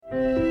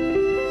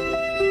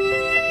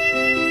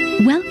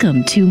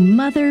Welcome to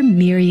Mother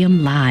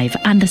Miriam Live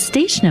on the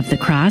Station of the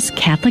Cross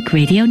Catholic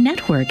Radio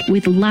Network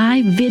with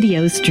live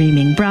video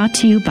streaming brought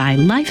to you by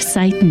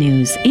LifeSite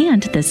News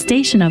and the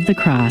Station of the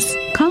Cross.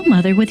 Call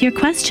Mother with your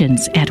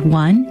questions at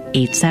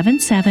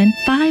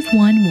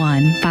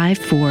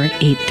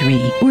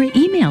 1-877-511-5483 or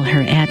email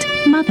her at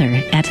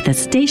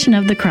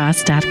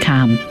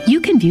mother@thestationofthecross.com.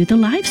 You can view the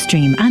live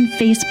stream on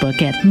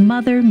Facebook at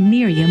Mother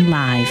Miriam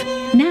Live.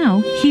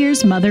 Now,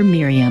 here's Mother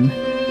Miriam.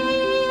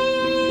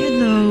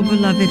 Hello,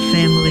 beloved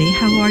family.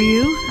 How are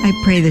you? I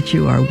pray that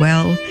you are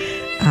well.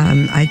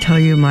 I tell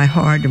you, my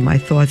heart and my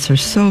thoughts are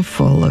so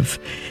full of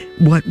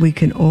what we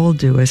can all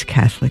do as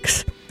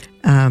Catholics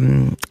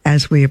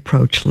as we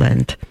approach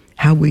Lent,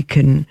 how we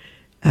can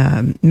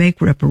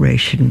make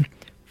reparation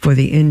for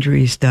the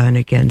injuries done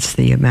against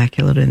the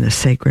Immaculate and the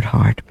Sacred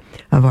Heart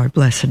of our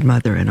Blessed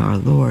Mother and our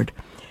Lord.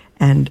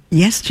 And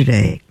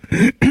yesterday,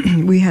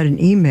 we had an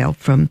email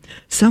from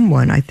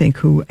someone, I think,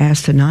 who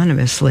asked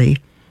anonymously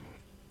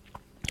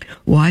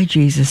why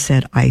Jesus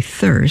said, "I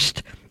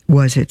thirst."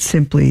 Was it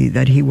simply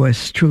that he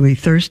was truly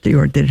thirsty,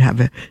 or did it have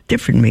a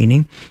different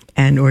meaning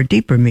or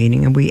deeper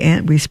meaning? And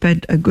we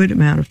spent a good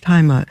amount of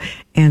time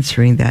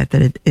answering that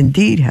it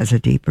indeed has a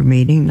deeper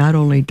meaning. Not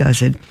only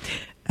does it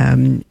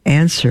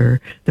answer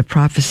the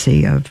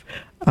prophecy of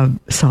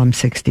Psalm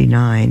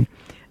 69,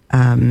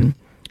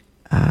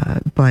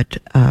 but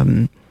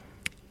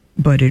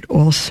it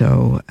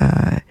also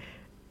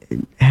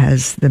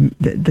has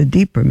the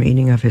deeper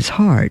meaning of his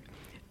heart,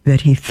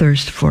 that he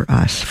thirsts for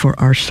us, for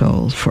our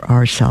souls, for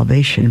our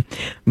salvation.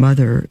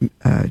 Mother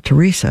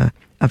Teresa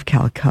of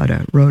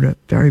Calcutta wrote a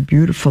very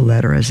beautiful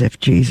letter, as if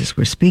Jesus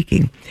were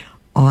speaking,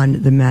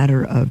 on the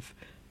matter of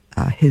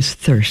his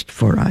thirst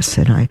for us.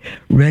 And I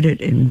read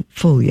it in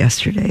full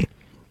yesterday.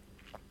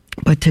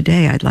 But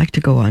today I'd like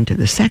to go on to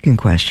the second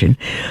question,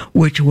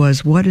 which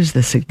was, what is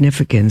the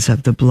significance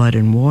of the blood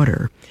and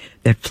water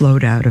that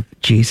flowed out of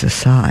Jesus'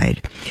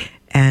 side?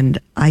 And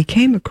I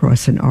came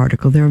across an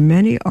article. There are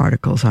many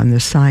articles on the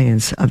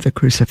science of the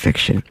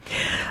crucifixion.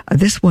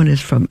 This one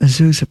is from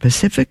Azusa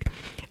Pacific.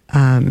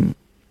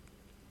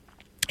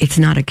 It's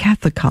not a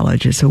Catholic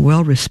college. It's a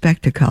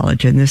well-respected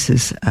college. And this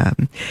is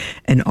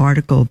an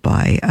article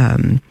by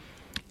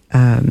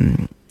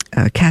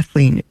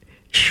Kathleen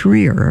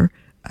Schreier,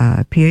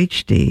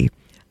 PhD,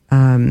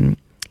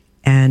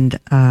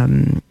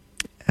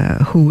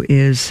 who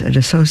is an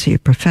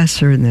associate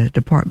professor in the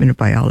Department of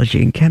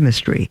Biology and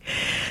Chemistry.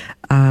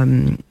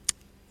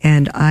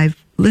 And I've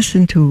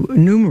listened to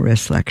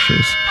numerous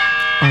lectures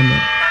on the...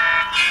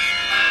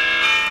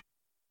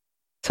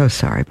 So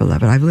sorry,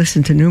 beloved. I've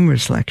listened to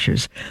numerous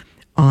lectures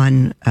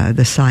on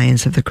the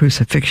science of the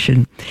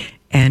crucifixion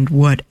and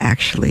what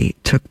actually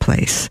took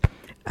place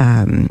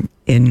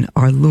in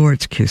our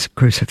Lord's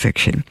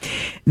crucifixion.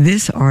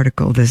 This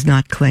article does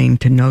not claim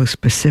to know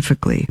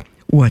specifically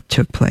what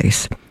took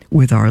place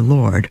with our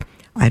Lord.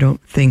 I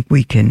don't think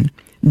we can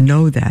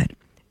know that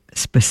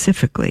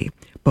specifically,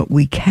 but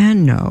we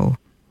can know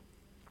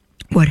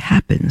what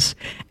happens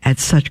at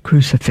such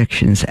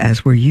crucifixions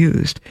as were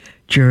used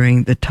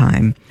during the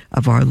time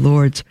of our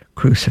Lord's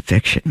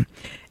crucifixion.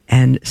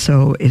 And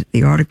so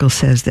the article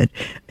says that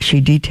she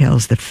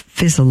details the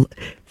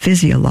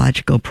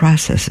physiological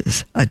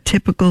processes a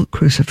typical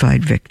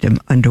crucified victim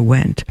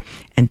underwent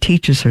and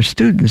teaches her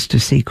students to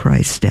see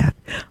Christ's death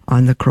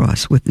on the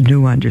cross with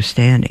new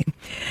understanding.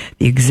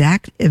 The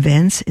exact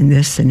events in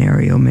this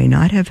scenario may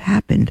not have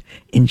happened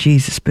in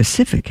Jesus'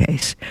 specific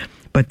case,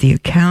 but the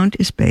account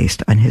is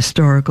based on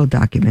historical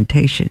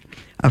documentation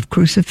of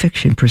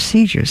crucifixion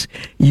procedures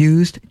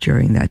used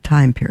during that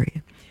time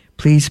period.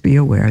 Please be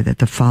aware that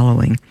the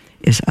following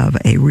is of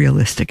a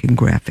realistic and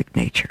graphic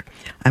nature.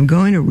 I'm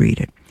going to read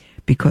it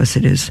because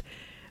it is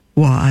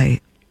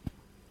why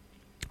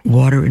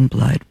water and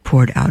blood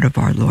poured out of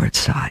our Lord's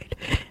side.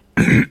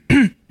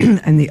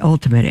 And the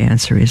ultimate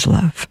answer is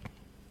love.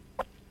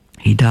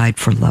 He died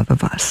for love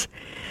of us.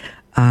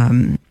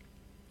 And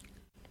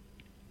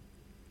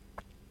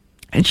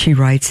she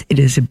writes, it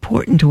is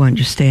important to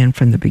understand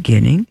from the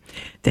beginning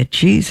that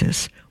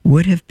Jesus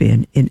would have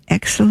been in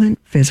excellent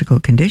physical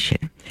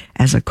condition.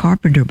 As a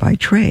carpenter by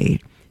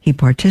trade, he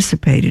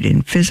participated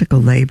in physical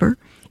labor.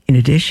 In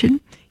addition,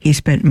 he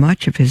spent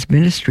much of his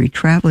ministry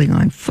traveling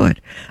on foot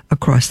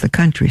across the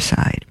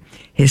countryside.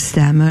 His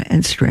stamina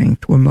and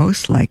strength were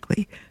most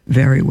likely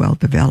very well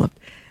developed.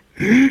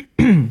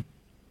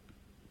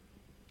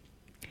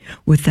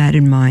 With that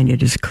in mind,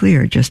 it is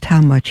clear just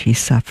how much he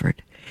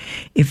suffered.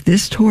 If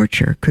this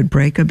torture could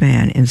break a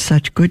man in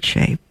such good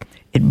shape,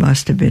 it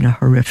must have been a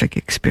horrific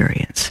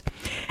experience.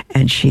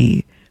 And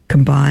she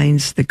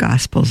combines the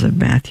Gospels of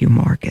Matthew,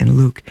 Mark, and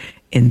Luke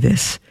in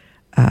this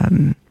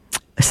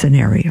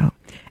scenario.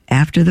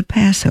 After the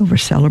Passover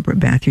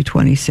Matthew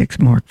 26,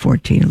 Mark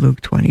 14, Luke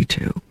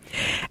 22.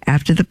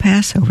 After the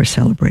Passover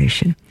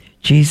celebration,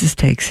 Jesus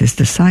takes his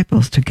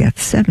disciples to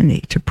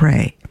Gethsemane to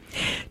pray.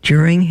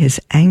 During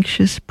his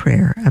anxious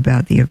prayer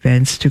about the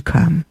events to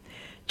come,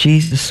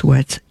 Jesus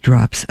sweats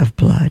drops of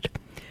blood.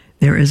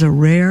 There is a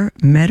rare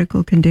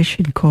medical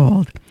condition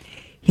called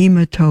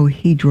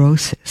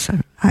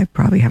hematohidrosis, I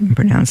probably haven't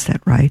pronounced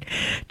that right,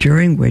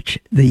 during which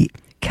the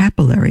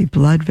capillary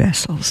blood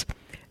vessels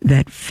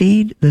that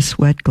feed the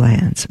sweat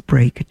glands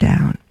break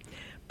down.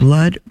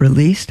 Blood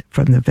released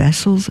from the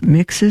vessels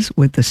mixes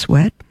with the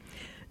sweat.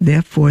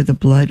 Therefore, the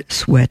body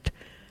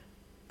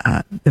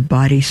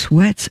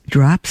sweats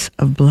drops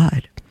of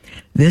blood.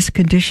 This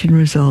condition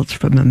results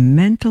from a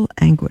mental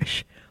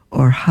anguish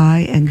or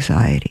high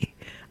anxiety,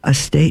 a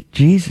state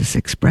Jesus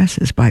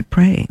expresses by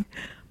praying,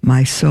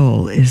 "My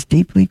soul is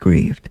deeply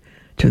grieved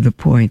to the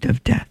point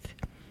of death."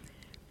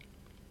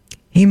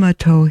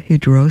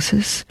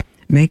 Hematohidrosis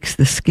makes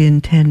the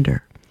skin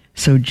tender,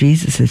 so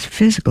Jesus'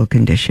 physical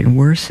condition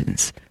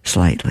worsens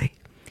slightly.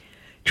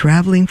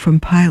 Traveling from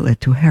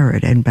Pilate to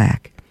Herod and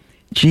back,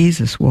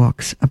 Jesus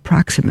walks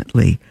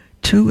approximately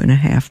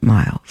 2.5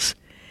 miles.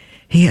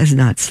 He has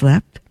not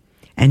slept,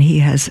 and he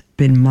has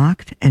been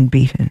mocked and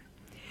beaten.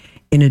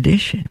 In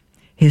addition,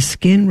 his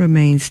skin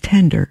remains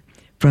tender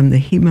from the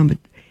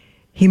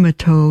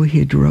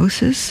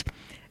hematohidrosis.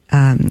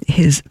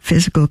 His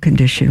physical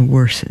condition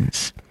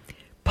worsens.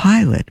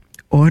 Pilate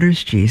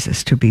orders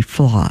Jesus to be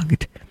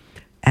flogged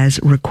as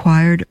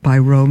required by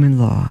Roman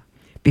law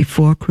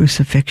before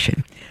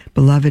crucifixion.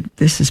 Beloved,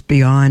 this is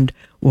beyond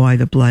why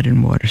the blood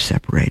and water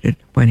separated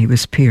when he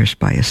was pierced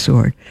by a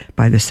sword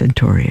by the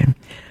centurion.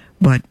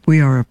 But we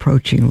are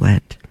approaching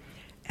Lent,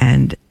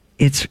 and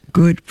it's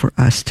good for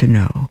us to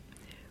know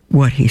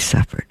what he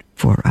suffered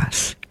for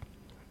us.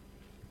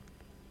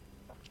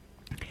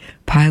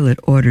 Pilate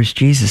orders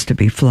Jesus to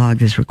be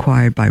flogged as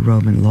required by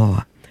Roman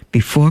law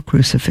before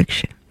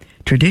crucifixion.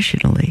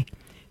 Traditionally,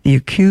 the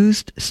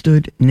accused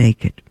stood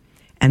naked,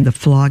 and the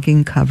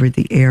flogging covered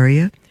the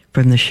area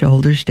from the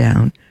shoulders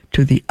down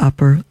to the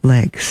upper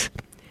legs.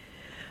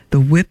 The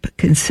whip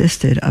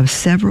consisted of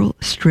several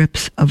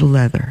strips of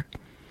leather.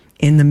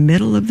 In the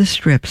middle of the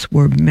strips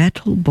were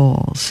metal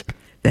balls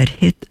that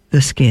hit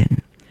the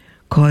skin,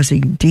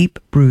 causing deep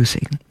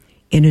bruising.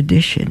 In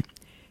addition,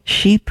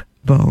 sheep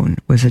bone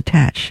was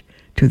attached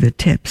to the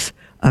tips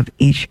of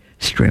each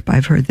strip.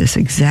 I've heard this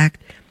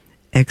exact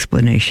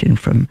explanation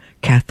from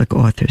Catholic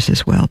authors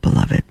as well,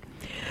 beloved.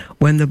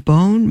 When the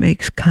bone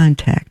makes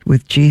contact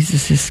with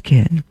Jesus'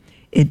 skin,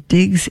 it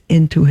digs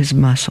into his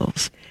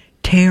muscles,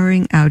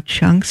 tearing out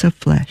chunks of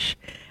flesh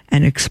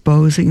and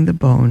exposing the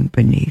bone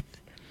beneath.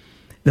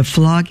 The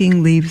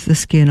flogging leaves the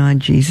skin on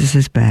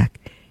Jesus' back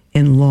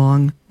in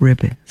long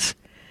ribbons.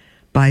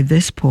 By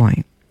this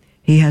point,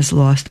 he has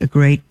lost a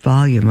great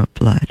volume of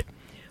blood,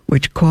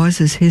 which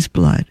causes his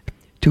blood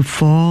to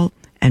fall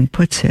and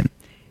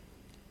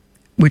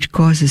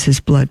causes his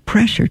blood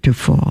pressure to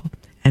fall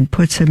and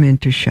puts him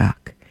into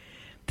shock.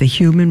 The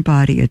human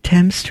body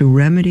attempts to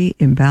remedy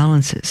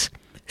imbalances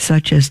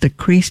such as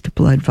decreased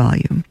blood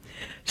volume.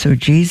 So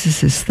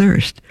Jesus'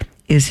 thirst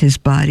is his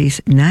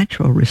body's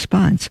natural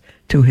response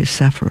to his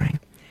suffering.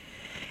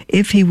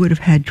 If he would have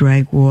had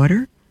drank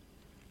water,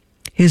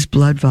 his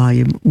blood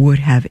volume would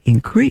have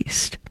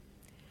increased.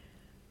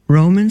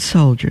 Roman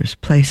soldiers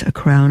place a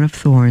crown of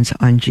thorns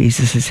on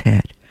Jesus'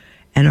 head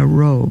and a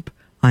robe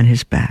on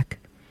his back.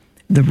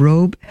 The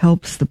robe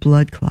helps the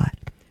blood clot,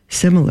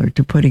 similar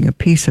to putting a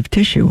piece of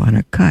tissue on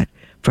a cut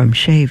from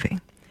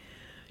shaving,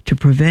 to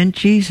prevent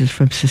Jesus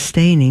from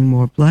sustaining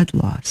more blood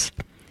loss.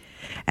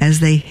 As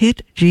they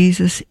hit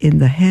Jesus in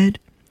the head,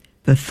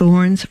 the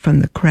thorns from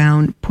the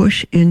crown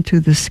push into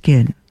the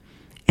skin,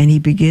 and he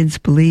begins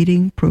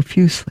bleeding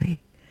profusely.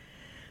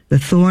 The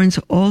thorns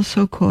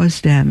also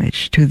cause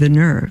damage to the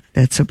nerve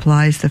that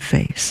supplies the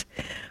face,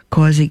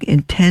 causing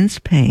intense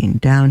pain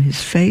down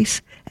his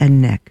face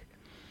and neck.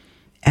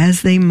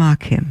 As they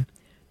mock him,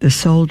 the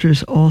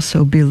soldiers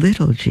also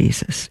belittle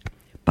Jesus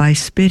by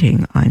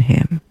spitting on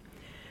him.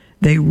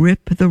 They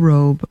rip the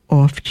robe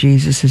off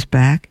Jesus'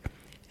 back,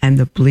 and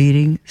the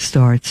bleeding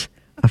starts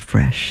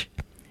afresh.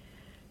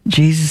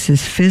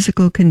 Jesus'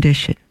 physical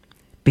condition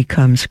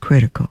becomes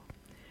critical.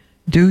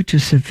 Due to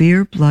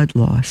severe blood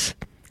loss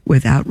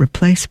without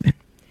replacement,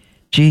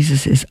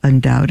 Jesus is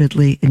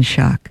undoubtedly in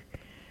shock.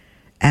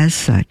 As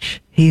such,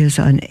 he is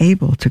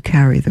unable to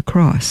carry the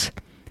cross,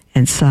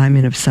 and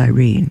Simon of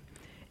Cyrene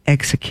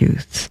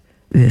executes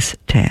this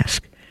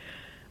task.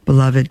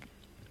 Beloved,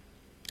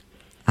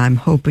 I'm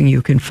hoping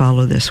you can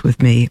follow this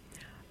with me.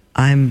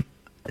 I'm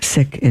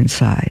sick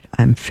inside.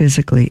 I'm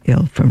physically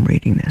ill from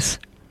reading this.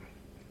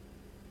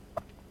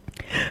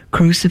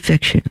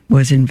 Crucifixion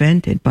was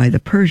invented by the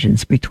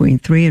Persians between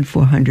 300 and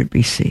 400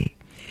 BC.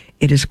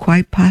 It is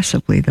quite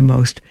possibly the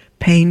most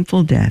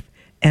painful death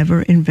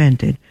ever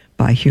invented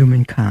by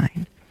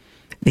humankind.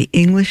 The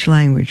English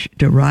language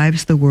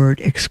derives the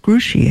word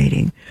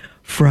excruciating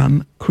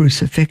from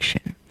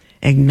crucifixion,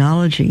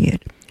 acknowledging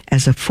it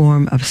as a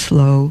form of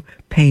slow,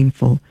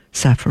 painful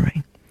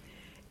suffering.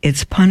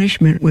 Its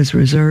punishment was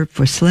reserved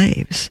for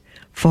slaves,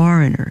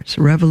 foreigners,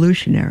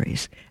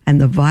 revolutionaries,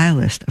 and the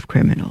vilest of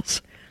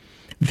criminals.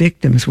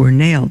 Victims were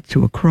nailed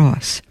to a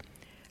cross.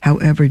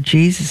 However,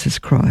 Jesus'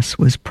 cross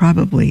was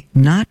probably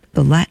not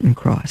the Latin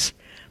cross,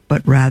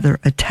 but rather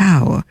a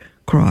tau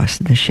cross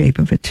in the shape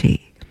of a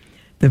T.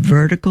 The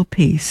vertical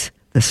piece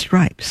the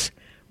stripes,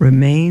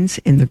 remains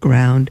in the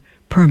ground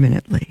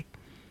permanently.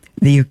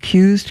 The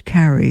accused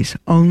carries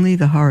only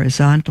the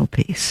horizontal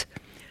piece,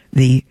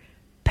 the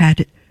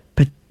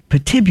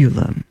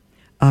patibulum,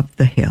 up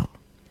the hill.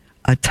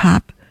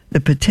 Atop the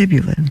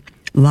patibulum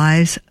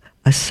lies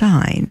a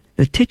sign,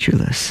 the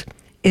titulus,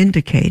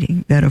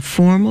 indicating that a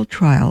formal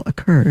trial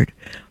occurred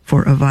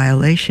for a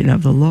violation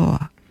of the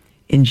law.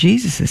 In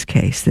Jesus'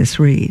 case, this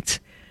reads,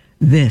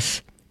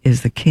 "This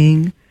is the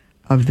King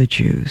of the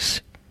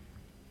Jews."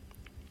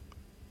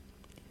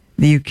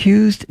 The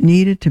accused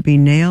needed to be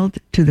nailed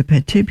to the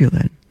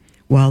patibulum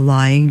while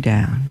lying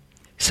down,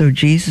 so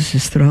Jesus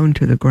is thrown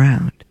to the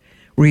ground,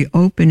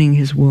 reopening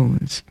his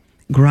wounds,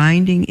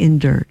 grinding in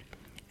dirt,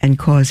 and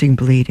causing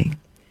bleeding.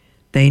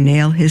 They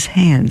nail his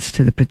hands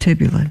to the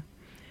patibulum.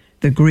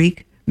 The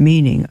Greek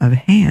meaning of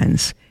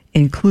hands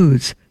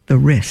includes the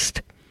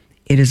wrist.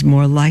 It is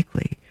more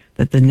likely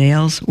that the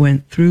nails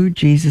went through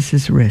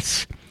Jesus'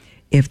 wrists.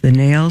 If the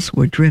nails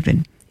were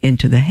driven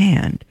into the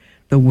hand,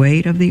 the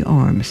weight of the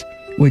arms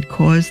would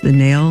cause the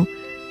nail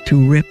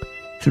to rip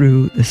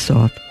through the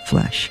soft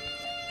flesh.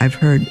 I've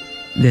heard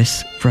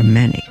this from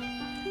many.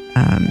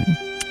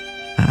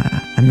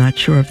 I'm not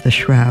sure if the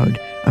Shroud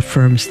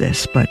affirms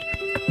this, but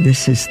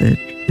this is the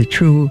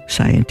true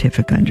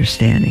scientific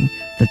understanding,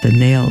 that the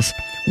nails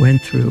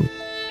went through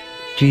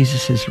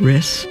Jesus'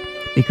 wrists,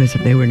 because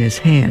if they were in his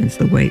hands,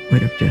 the weight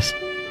would have just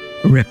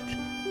ripped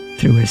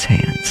through his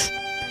hands.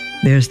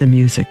 There's the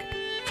music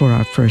for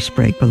our first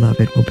break,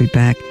 beloved. We'll be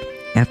back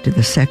after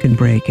the second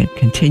break and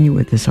continue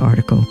with this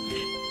article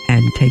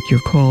and take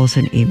your calls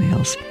and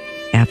emails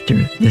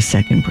after the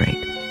second break.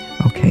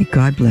 Okay,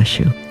 God bless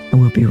you, and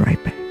we'll be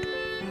right back.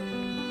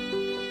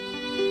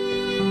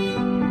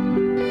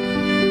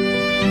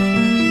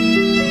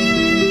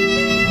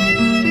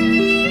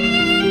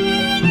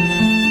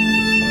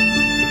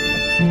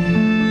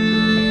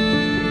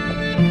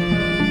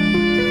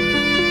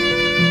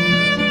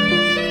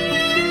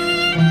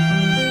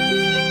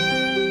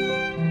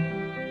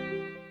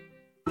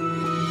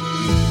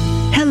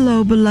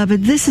 Hello,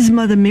 beloved. This is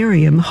Mother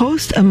Miriam,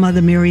 host of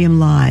Mother Miriam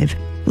Live.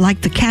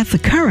 Like the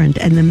Catholic Current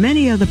and the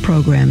many other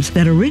programs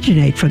that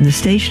originate from the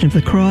Station of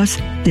the Cross,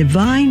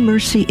 Divine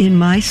Mercy in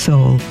My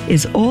Soul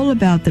is all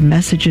about the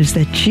messages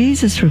that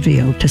Jesus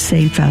revealed to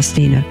St.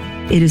 Faustina.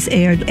 It is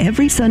aired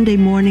every Sunday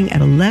morning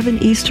at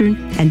 11 Eastern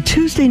and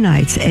Tuesday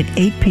nights at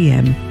 8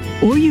 p.m.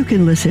 Or you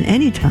can listen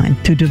anytime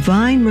to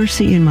Divine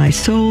Mercy in My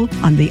Soul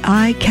on the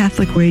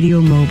iCatholic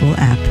Radio mobile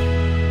app.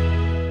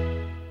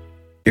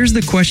 Here's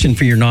the question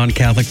for your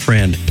non-Catholic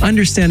friend.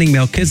 Understanding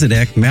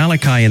Melchizedek,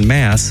 Malachi, and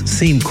Mass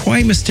seem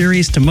quite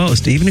mysterious to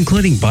most, even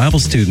including Bible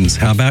students.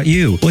 How about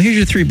you? Well, here's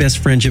your 3 best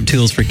friendship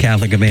tools for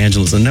Catholic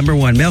evangelism. Number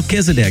 1,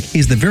 Melchizedek.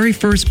 He's the very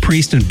first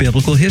priest in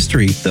biblical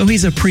history. Though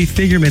he's a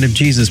prefigurement of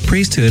Jesus'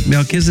 priesthood,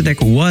 Melchizedek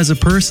was a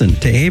person.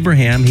 To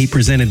Abraham, he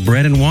presented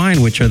bread and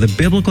wine, which are the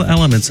biblical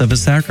elements of a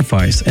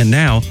sacrifice, and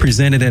now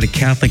presented at a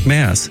Catholic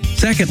Mass.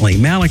 Secondly,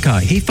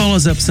 Malachi. He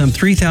follows up some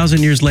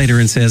 3,000 years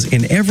later and says,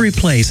 "In every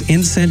place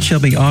incense shall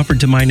be offered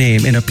to my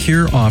name in a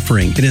pure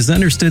offering." It is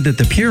understood that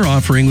the pure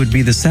offering would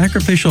be the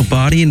sacrificial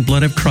body and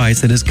blood of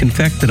Christ that is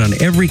confected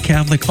on every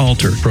Catholic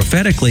altar.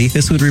 Prophetically,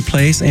 this would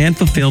replace and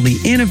fulfill the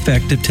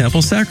ineffective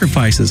temple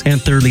sacrifices.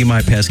 And thirdly,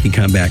 my pesky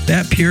comeback.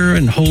 That pure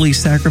and holy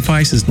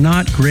sacrifice is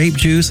not grape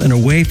juice and a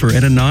wafer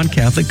at a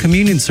non-Catholic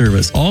communion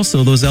service.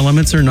 Also, those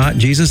elements are not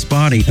Jesus'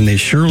 body, and they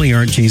surely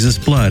aren't Jesus'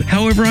 blood.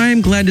 However, I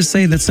am glad to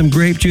say that some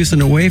grape juice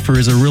and a wafer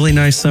is a really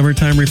nice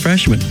summertime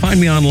refreshment. Find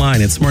me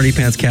online at Smarty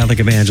Pants Catholic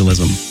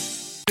Evangelism.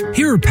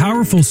 Hear a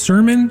powerful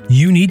sermon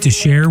you need to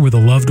share with a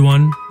loved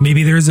one?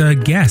 Maybe there's a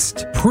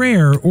guest,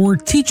 prayer, or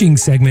teaching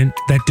segment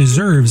that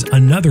deserves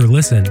another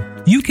listen.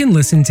 You can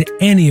listen to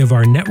any of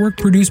our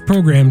network-produced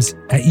programs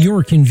at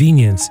your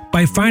convenience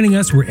by finding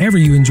us wherever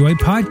you enjoy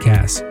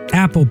podcasts: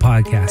 Apple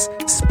Podcasts,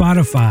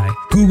 Spotify,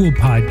 Google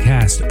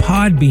Podcasts,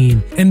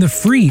 Podbean, and the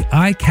free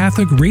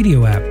iCatholic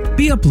Radio app.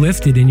 Be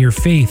uplifted in your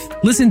faith.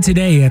 Listen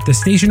today at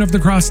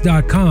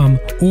thestationofthecross.com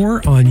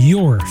or on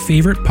your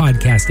favorite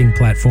podcasting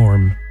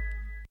platform.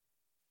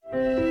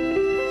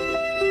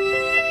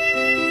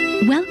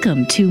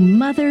 Welcome to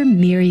Mother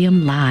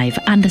Miriam Live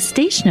on the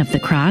Station of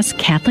the Cross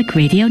Catholic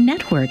Radio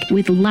Network,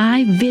 with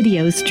live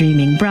video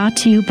streaming brought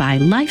to you by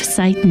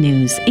LifeSite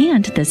News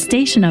and the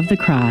Station of the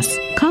Cross.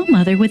 Call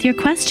Mother with your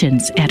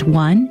questions at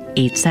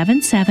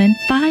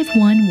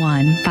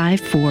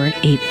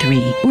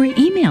 1-877-511-5483 or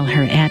email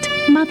her at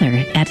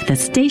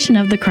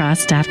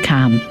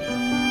mother@thestationofthecross.com.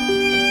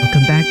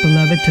 Welcome back,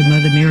 beloved, to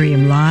Mother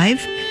Miriam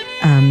Live.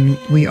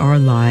 We are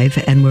live,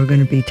 and we're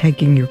going to be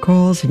taking your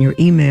calls and your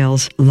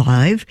emails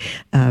live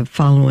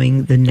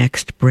following the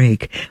next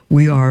break.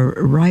 We are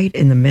right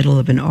in the middle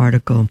of an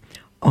article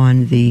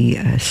on the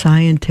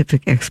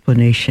scientific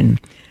explanation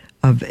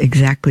of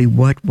exactly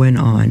what went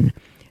on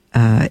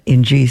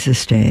in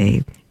Jesus'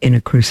 day in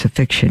a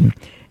crucifixion.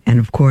 And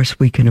of course,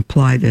 we can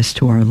apply this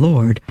to our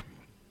Lord,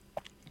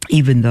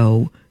 even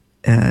though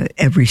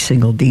every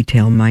single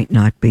detail might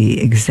not be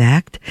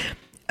exact.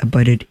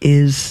 but it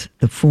is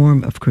the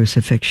form of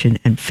crucifixion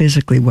and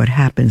physically what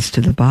happens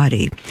to the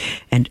body.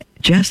 And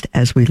just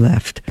as we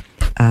left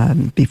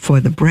before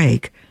the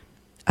break,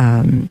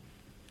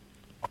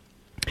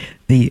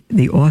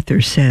 the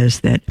author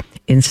says that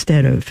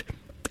instead of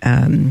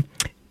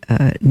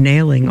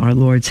nailing our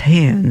Lord's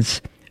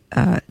hands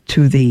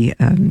to the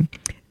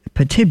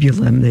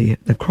patibulum,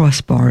 the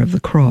crossbar of the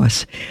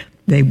cross,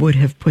 they would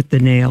have put the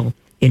nail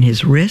in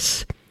his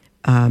wrists,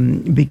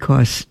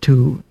 because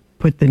to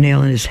put the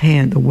nail in his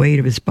hand, the weight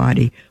of his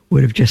body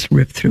would have just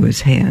ripped through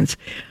his hands.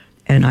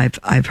 And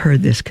I've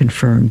heard this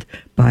confirmed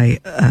by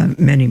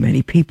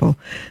many people.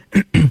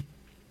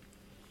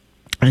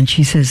 And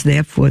she says,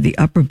 therefore, the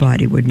upper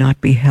body would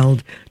not be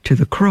held to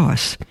the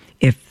cross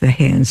if the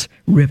hands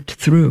ripped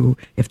through,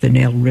 if the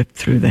nail ripped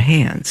through the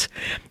hands.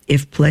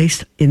 If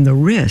placed in the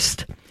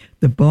wrist,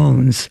 the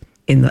bones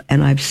and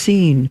I've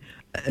seen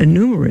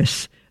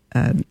numerous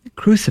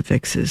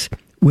crucifixes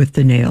with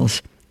the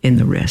nails in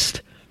the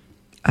wrist.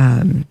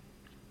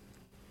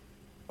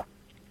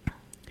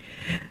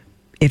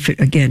 If it,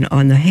 again,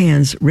 on the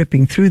hands,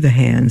 ripping through the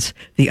hands,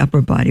 the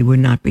upper body would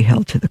not be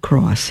held to the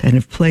cross. And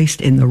if placed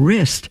in the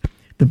wrist,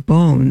 the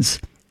bones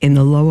in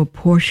the lower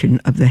portion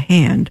of the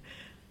hand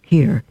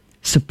here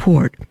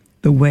support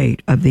the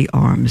weight of the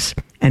arms,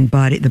 and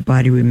the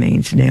body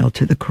remains nailed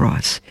to the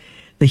cross.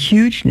 The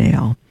huge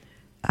nail,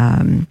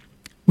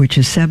 which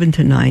is 7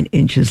 to 9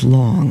 inches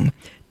long,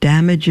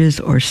 damages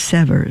or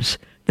severs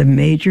the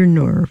major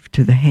nerve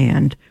to the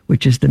hand,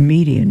 which is the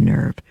median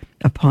nerve,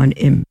 upon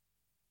impact.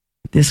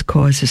 This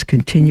causes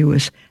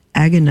continuous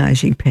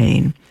agonizing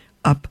pain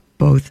up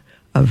both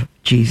of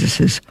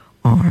Jesus's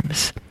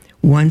arms.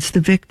 Once the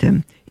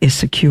victim is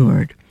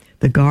secured,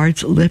 the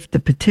guards lift the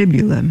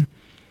patibulum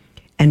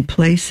and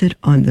place it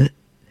on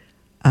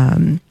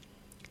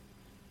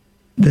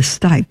the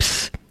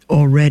stipes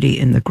already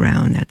in the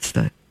ground. That's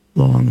the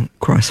long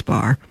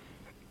crossbar.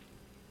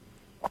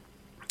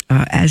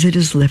 As it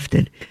is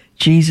lifted,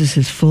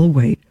 Jesus' full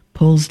weight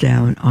pulls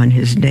down on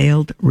his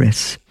nailed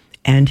wrists,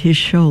 and his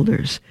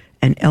shoulders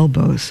and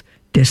elbows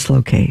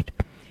dislocate.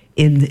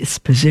 In this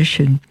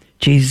position,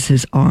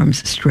 Jesus'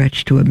 arms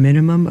stretch to a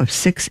minimum of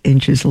 6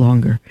 inches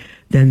longer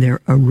than their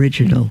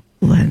original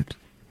length.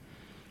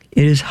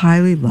 It is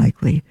highly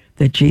likely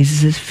that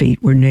Jesus'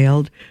 feet were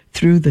nailed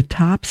through the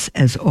tops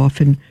as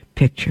often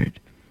pictured.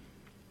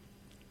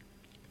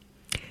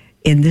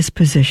 In this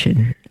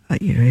position,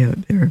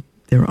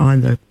 they're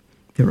on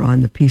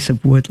the piece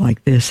of wood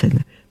like this,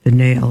 and the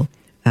nail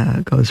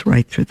goes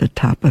right through the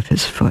top of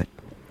his foot.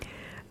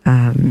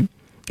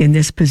 In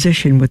this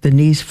position, with the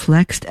knees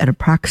flexed at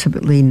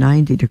approximately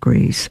 90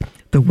 degrees,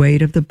 the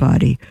weight of the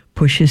body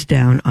pushes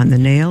down on the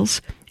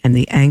nails, and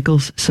the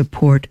ankles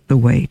support the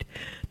weight.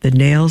 The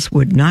nails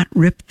would not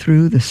rip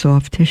through the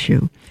soft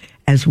tissue,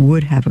 as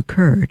would have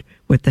occurred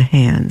with the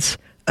hands.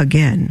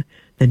 Again,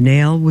 the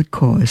nail would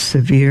cause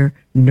severe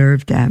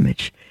nerve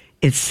damage.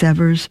 It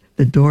severs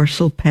the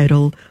dorsal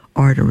pedal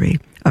artery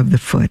of the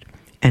foot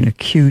and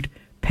acute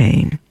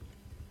pain.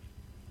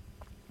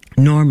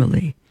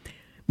 Normally,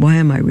 why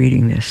am I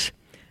reading this?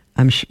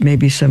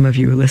 Maybe some of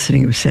you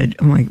listening have said,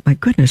 oh my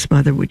goodness,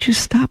 Mother, would you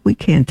stop? We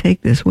can't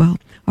take this. Well,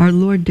 our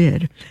Lord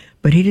did,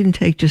 but he didn't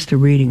take just a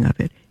reading of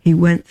it. He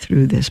went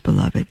through this,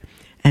 beloved,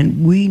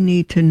 and we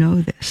need to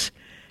know this,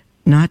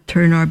 not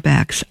turn our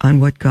backs on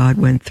what God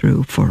went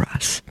through for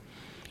us.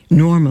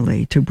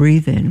 Normally, to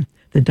breathe in,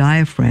 the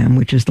diaphragm,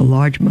 which is the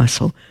large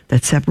muscle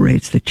that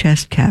separates the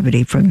chest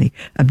cavity from the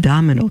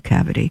abdominal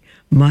cavity,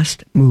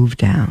 must move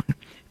down.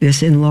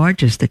 This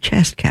enlarges the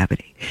chest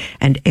cavity,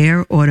 and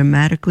air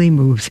automatically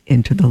moves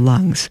into the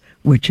lungs,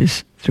 which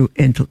is through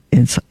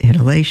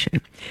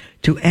inhalation.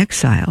 To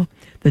exhale,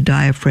 the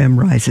diaphragm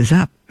rises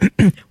up,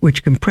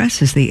 which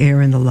compresses the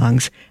air in the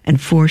lungs and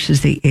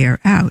forces the air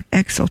out,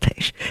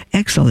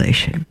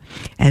 exhalation.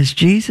 As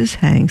Jesus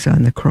hangs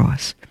on the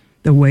cross,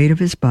 the weight of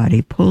his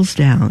body pulls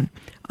down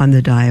on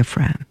the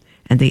diaphragm,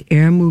 and the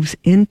air moves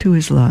into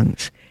his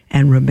lungs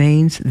and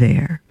remains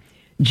there.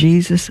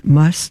 Jesus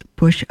must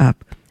push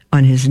up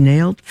on his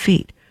nailed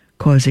feet,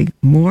 causing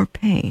more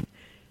pain,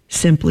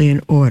 simply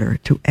in order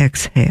to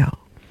exhale.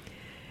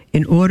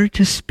 In order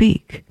to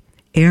speak,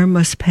 air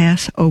must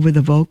pass over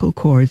the vocal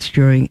cords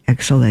during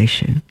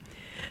exhalation.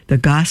 The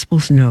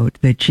Gospels note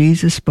that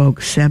Jesus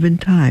spoke 7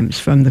 times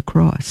from the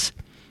cross.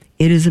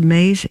 It is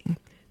amazing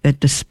that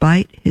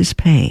despite his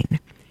pain,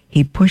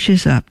 he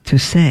pushes up to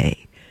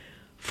say,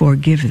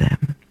 "Forgive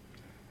them."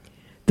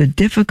 The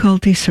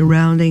difficulty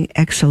surrounding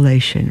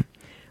exhalation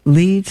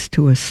leads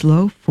to a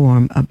slow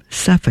form of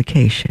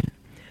suffocation.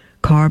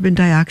 Carbon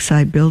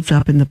dioxide builds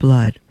up in the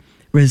blood,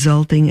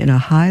 resulting in a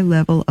high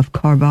level of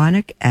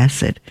carbonic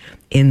acid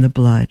in the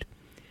blood.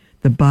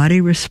 The body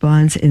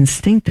responds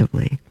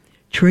instinctively,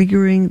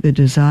 triggering the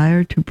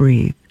desire to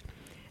breathe.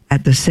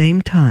 At the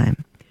same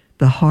time,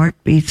 the heart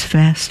beats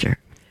faster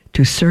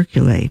to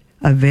circulate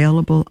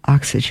available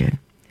oxygen.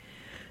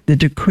 The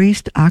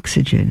decreased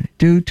oxygen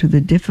due to the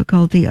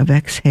difficulty of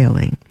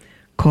exhaling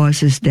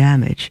causes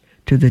damage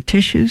to the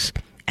tissues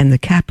and the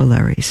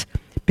capillaries,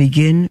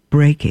 begin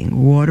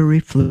breaking watery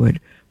fluid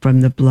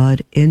from the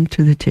blood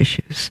into the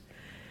tissues.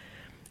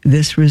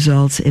 This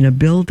results in a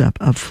buildup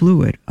of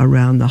fluid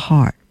around the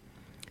heart,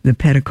 the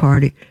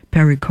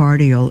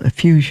pericardial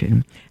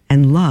effusion,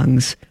 and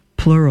lungs,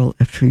 pleural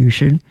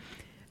effusion,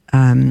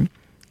 the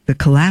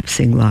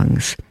collapsing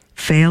lungs,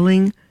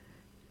 failing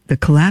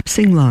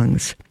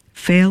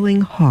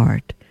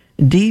heart,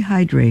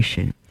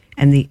 dehydration,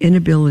 and the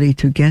inability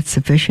to get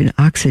sufficient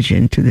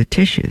oxygen to the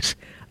tissues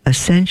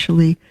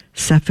essentially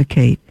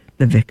suffocate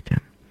the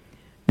victim.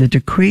 The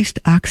decreased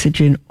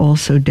oxygen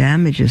also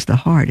damages the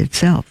heart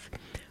itself,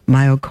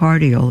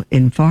 myocardial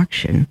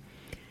infarction,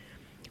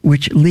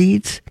 which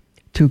leads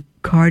to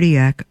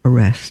cardiac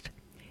arrest.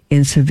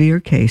 In severe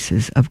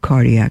cases of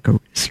cardiac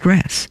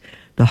stress,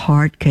 the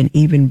heart can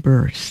even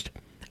burst,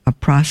 a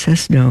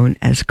process known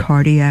as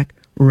cardiac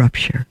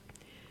rupture.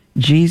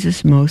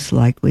 Jesus most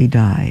likely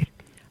died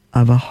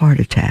of a heart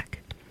attack.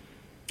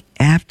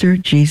 After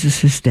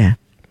Jesus' death,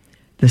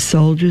 the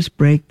soldiers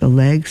break the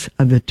legs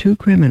of the two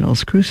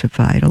criminals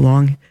crucified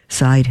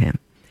alongside him,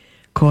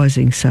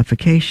 causing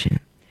suffocation.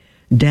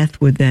 Death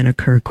would then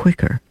occur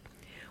quicker.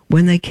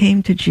 When they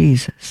came to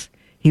Jesus,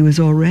 he was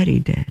already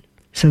dead,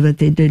 so that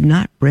they did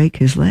not break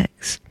his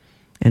legs.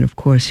 And of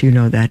course, you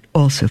know that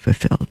also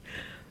fulfilled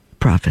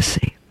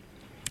prophecy.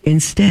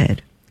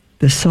 Instead,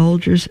 the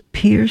soldiers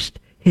pierced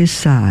his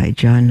side,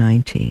 John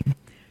 19,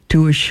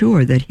 to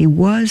assure that he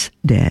was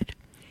dead.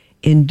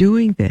 In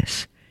doing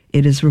this,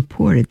 it is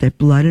reported that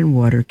blood and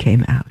water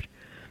came out,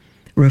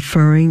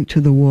 referring to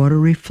the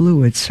watery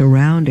fluid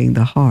surrounding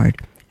the heart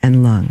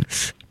and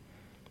lungs.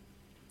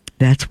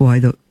 That's why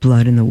the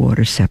blood and the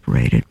water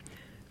separated,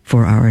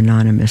 for our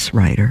anonymous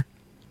writer.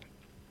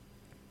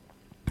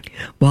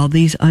 While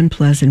these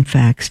unpleasant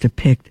facts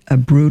depict a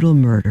brutal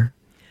murder,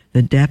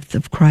 the depth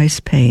of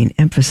Christ's pain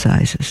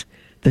emphasizes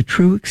the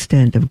true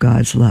extent of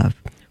God's love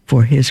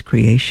for his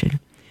creation.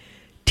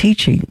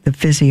 Teaching the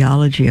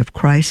physiology of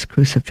Christ's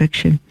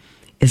crucifixion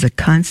is a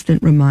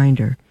constant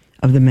reminder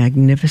of the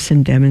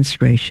magnificent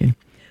demonstration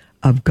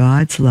of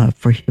God's love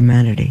for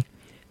humanity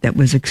that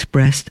was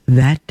expressed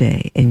that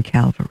day in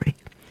Calvary.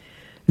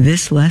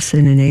 This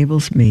lesson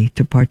enables me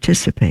to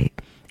participate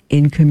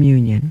in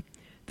communion,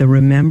 the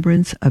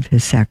remembrance of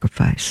his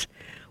sacrifice,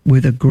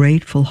 with a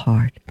grateful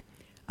heart.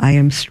 I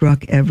am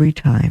struck every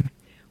time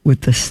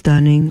with the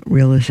stunning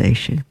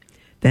realization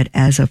that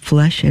as a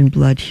flesh and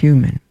blood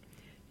human,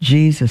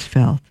 Jesus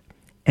felt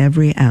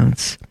every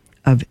ounce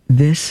of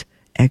this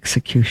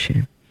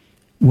execution.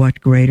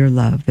 What greater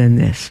love than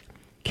this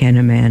can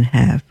a man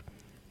have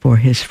for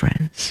his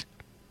friends?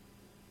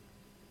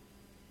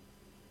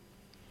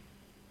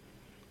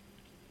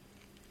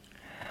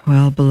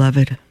 Well,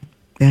 beloved,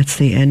 that's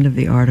the end of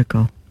the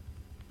article.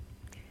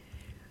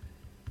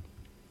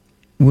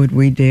 Would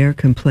we dare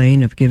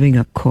complain of giving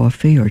up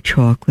coffee or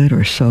chocolate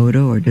or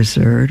soda or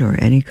dessert or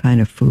any kind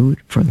of food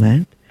for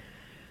Lent?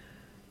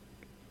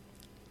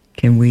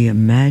 Can we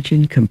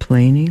imagine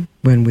complaining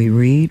when we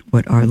read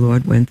what our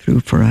Lord went through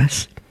for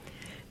us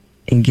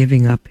in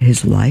giving up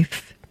his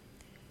life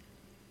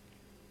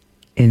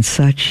in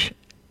such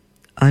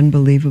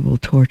unbelievable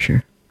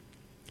torture?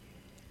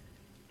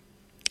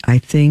 I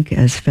think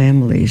as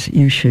families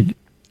you should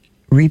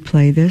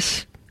replay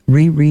this,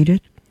 reread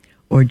it,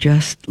 or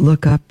just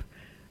look up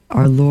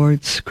our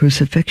Lord's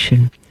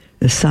crucifixion,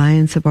 the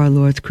science of our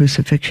Lord's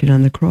crucifixion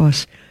on the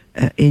cross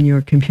in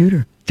your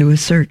computer. Do a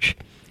search,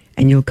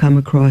 and you'll come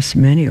across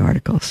many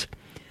articles.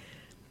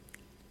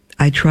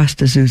 I trust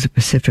Azusa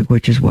Pacific,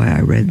 which is why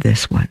I read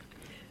this one.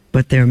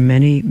 But there are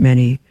many,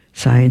 many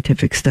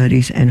scientific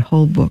studies and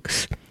whole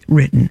books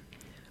written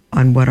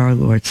on what our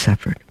Lord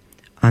suffered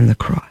on the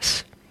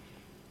cross.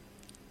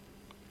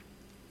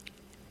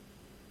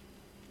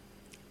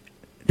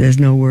 There's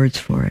no words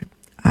for it.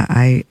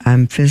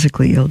 I'm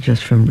physically ill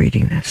just from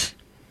reading this.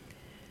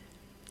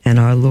 And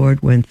our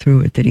Lord went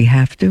through it. Did he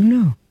have to?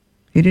 No,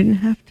 he didn't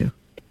have to.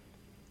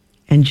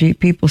 And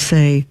people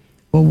say,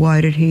 well,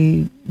 why did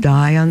he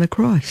die on the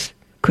cross?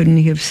 Couldn't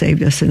he have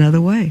saved us another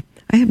way?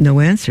 I have no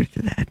answer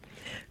to that.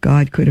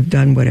 God could have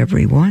done whatever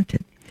he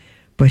wanted.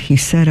 But he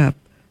set up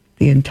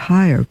the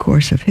entire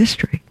course of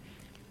history.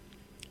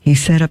 He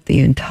set up the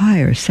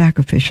entire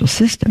sacrificial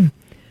system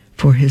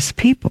for his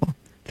people,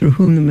 through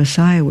whom the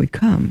Messiah would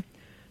come,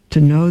 to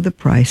know the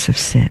price of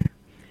sin,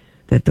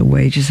 that the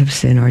wages of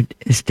sin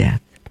is death,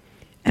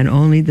 and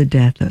only the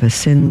death of a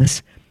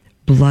sinless,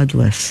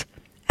 bloodless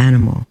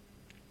animal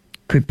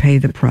could pay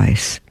the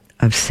price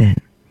of sin.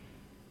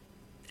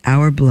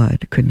 Our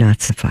blood could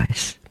not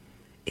suffice.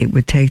 It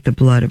would take the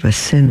blood of a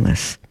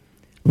sinless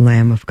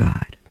Lamb of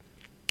God,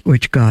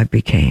 which God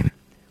became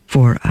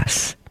for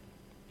us.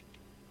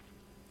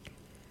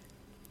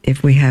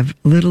 If we have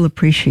little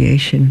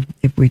appreciation,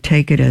 if we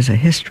take it as a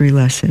history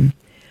lesson,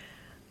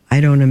 I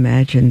don't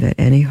imagine that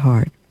any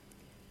heart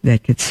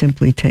that could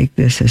simply take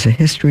this as a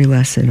history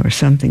lesson or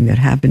something that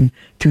happened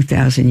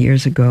 2,000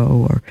 years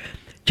ago, or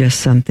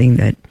just something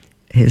that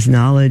his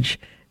knowledge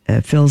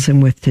fills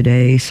him with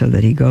today, so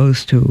that he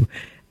goes through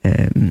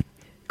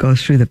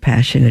the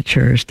Passion at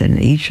church and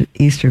each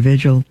Easter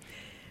Vigil,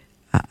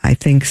 I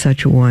think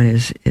such a one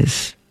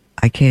is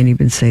I can't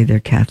even say they're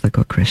Catholic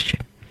or Christian,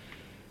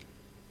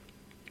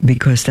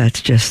 because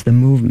that's just the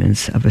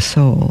movements of a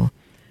soul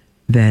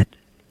that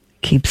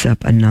keeps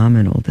up a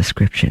nominal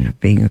description of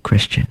being a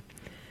Christian.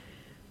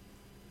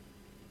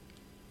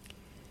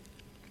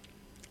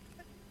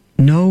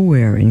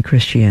 Nowhere in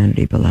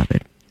Christianity,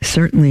 beloved,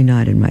 certainly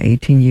not in my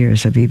 18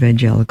 years of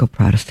evangelical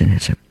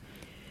Protestantism,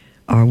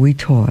 are we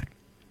taught,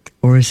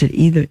 or is it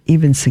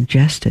even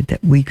suggested,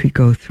 that we could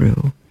go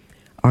through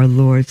our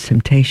Lord's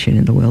temptation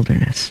in the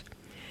wilderness,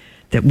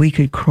 that we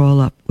could crawl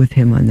up with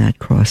him on that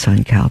cross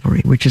on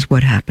Calvary, which is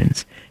what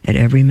happens at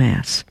every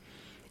Mass.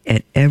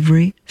 At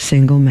every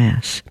single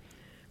Mass,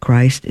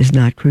 Christ is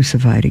not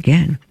crucified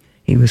again.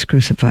 He was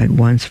crucified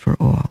once for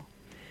all.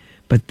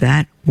 But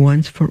that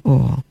once for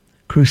all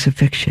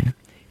crucifixion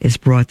is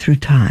brought through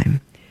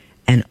time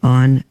and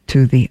on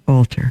to the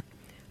altar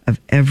of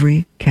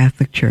every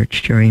Catholic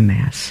church during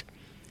Mass.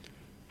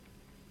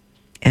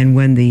 And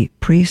when the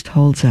priest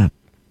holds up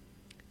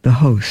the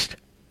host,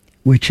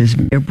 which is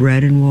mere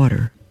bread and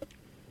water,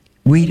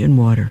 wheat and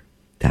water,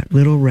 that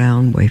little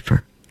round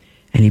wafer,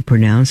 and he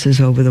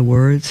pronounces over that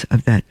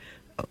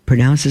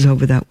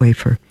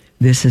wafer,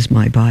 "This is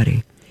my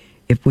body."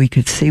 If we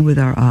could see with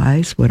our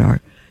eyes what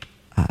our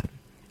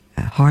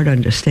heart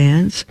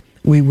understands,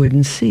 we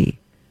wouldn't see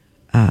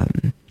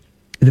the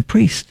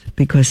priest,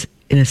 because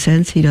in a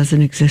sense he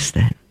doesn't exist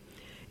then.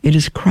 It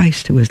is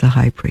Christ who is the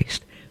high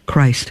priest,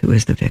 Christ who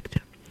is the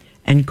victim,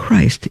 and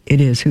Christ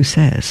it is who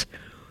says,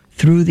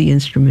 through the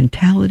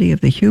instrumentality of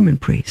the human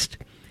priest,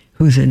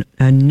 who's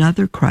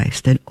another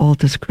Christ, an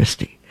Altus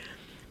Christi,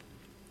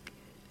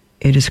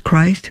 it is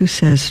Christ who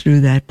says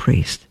through that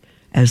priest,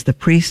 as the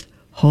priest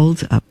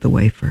holds up the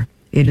wafer,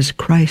 it is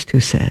Christ who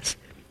says,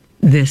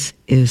 "This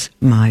is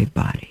my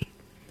body."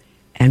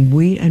 And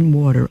wheat and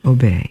water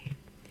obey.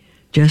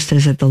 Just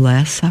as at the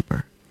Last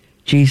Supper,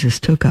 Jesus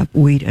took up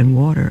wheat and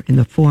water in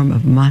the form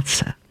of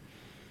matzah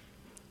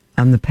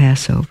on the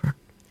Passover,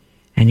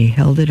 and he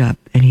held it up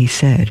and he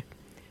said,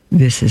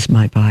 "This is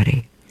my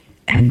body."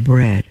 And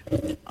bread,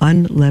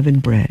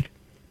 unleavened bread,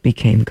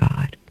 became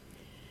God,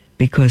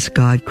 because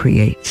God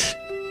creates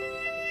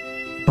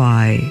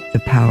by the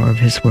power of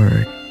his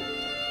word.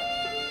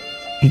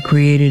 He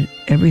created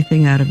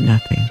everything out of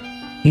nothing.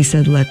 He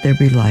said, "Let there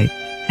be light,"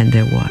 and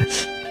there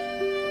was.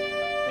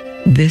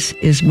 This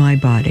is my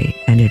body,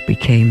 and it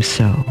became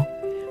so,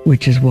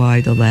 which is why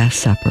the Last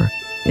Supper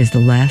is the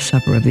Last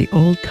Supper of the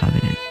Old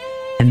Covenant,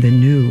 and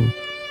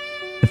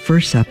the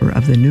First Supper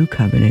of the New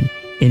Covenant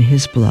in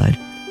his blood,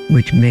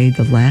 which made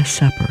the Last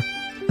Supper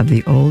of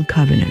the Old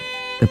Covenant,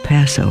 the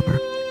Passover,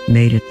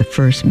 made it the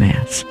first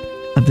Mass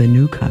of the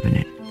New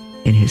Covenant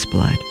in his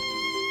blood.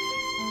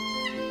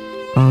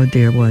 Oh,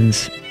 dear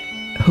ones,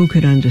 who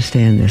could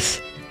understand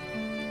this?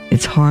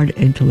 It's hard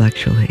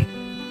intellectually,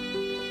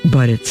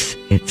 but it's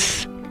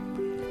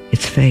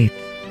faith.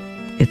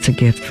 It's a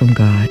gift from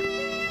God.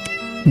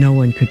 No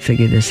one could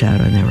figure this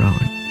out on their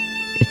own.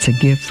 It's a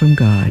gift from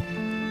God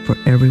for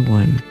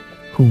everyone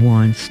who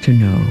wants to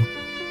know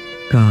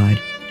God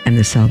and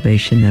the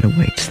salvation that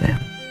awaits them.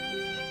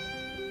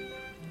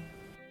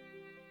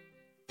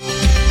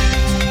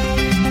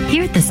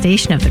 Here at the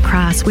Station of the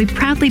Cross, we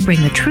proudly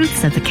bring the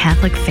truths of the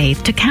Catholic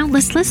faith to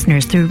countless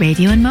listeners through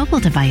radio and mobile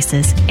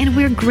devices, and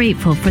we're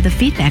grateful for the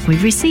feedback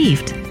we've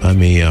received.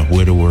 I'm a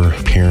widower,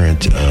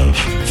 parent of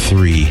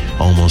 3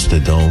 almost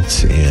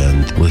adults,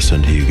 and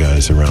listen to you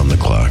guys around the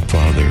clock.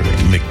 Father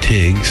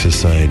McTigg,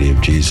 Society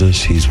of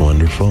Jesus, he's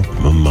wonderful.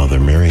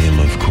 Mother Miriam,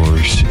 of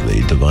course,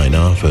 the Divine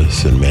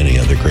Office, and many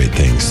other great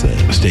things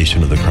that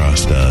Station of the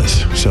Cross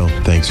does. So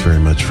thanks very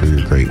much for your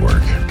great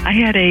work. I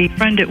had a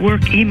friend at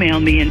work email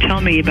me and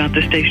tell me about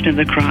the Station of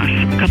the Cross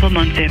a couple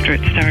months after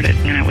it started,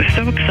 and I was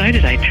so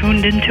excited. I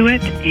tuned into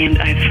it, and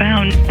I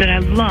found that I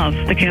love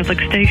the Catholic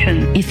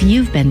station. If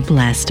you've been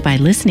blessed by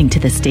listening to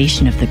the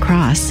Station of the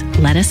Cross,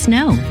 let us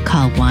know.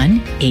 Call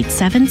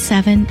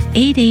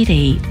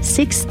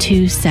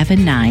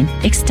 1-877-888-6279,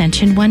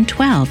 extension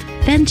 112.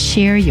 Then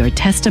share your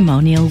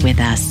testimonial with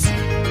us.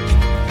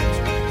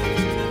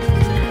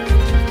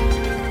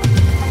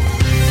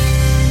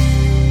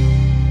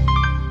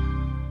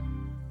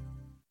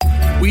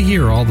 We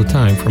hear all the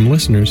time from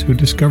listeners who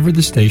discovered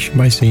the station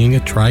by seeing a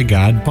Try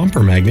God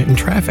bumper magnet in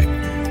traffic.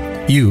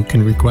 You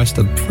can request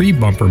a free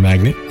bumper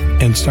magnet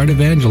and start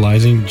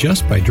evangelizing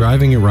just by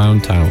driving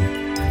around town.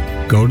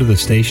 Go to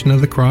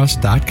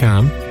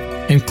thestationofthecross.com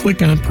and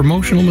click on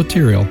promotional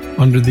material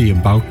under the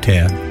About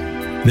tab.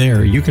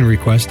 There you can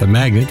request a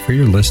magnet for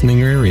your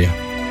listening area.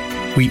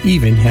 We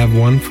even have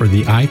one for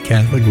the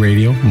iCatholic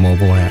Radio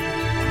mobile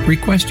app.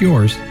 Request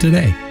yours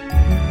today.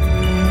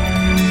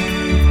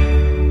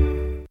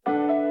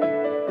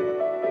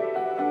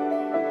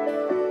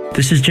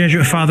 This is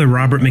Jesuit Father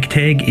Robert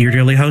McTigg, your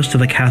daily host of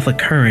the Catholic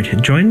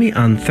Current. Join me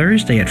on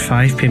Thursday at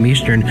 5 p.m.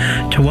 Eastern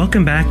to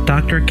welcome back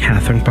Dr.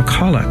 Catherine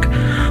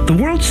Pakaluk. The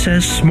world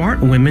says smart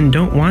women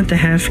don't want to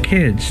have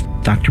kids.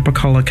 Dr.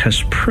 Pakulak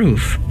has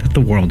proof that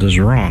the world is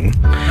wrong.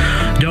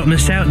 Don't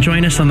miss out.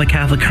 Join us on the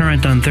Catholic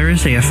Current on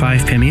Thursday at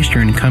 5 p.m.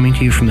 Eastern, coming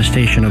to you from the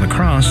Station of the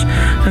Cross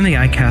and the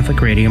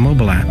iCatholic Radio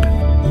mobile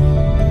app.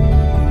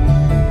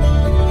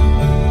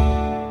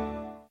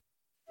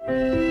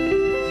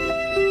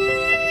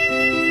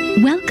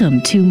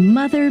 Welcome to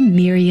Mother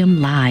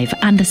Miriam Live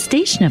on the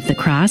Station of the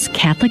Cross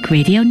Catholic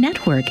Radio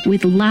Network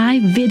with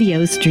live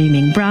video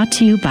streaming brought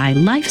to you by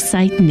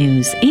LifeSite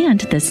News and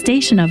the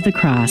Station of the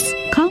Cross.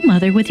 Call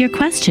Mother with your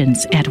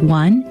questions at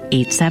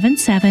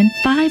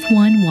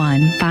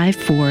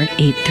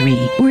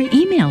 1-877-511-5483 or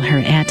email her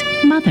at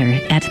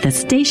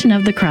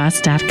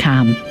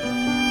mother@thestationofthecross.com.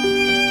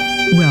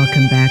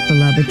 Welcome back,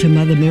 beloved, to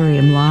Mother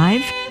Miriam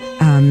Live.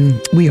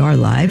 We are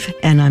live,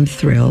 and I'm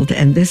thrilled.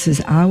 And this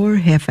is our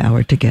half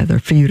hour together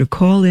for you to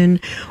call in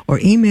or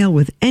email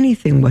with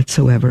anything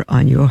whatsoever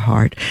on your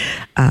heart.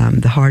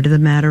 The heart of the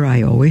matter,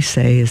 I always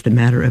say, is the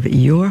matter of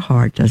your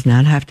heart. Does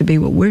not have to be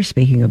what we're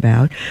speaking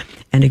about.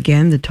 And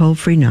again, the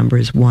toll-free number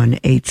is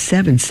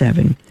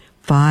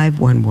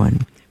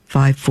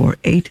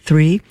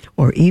 1-877-511-5483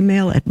 or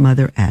email at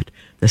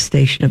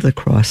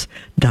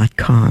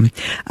mother@thestationofthecross.com.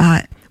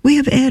 We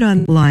have Ed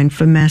on the line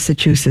from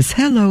Massachusetts.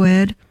 Hello,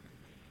 Ed.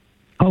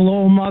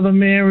 Hello, Mother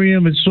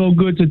Miriam. It's so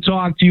good to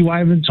talk to you. I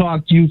haven't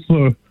talked to you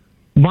for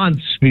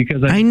months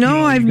because I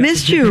know I've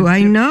missed you.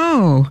 I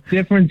know.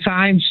 Different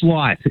time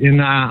slot,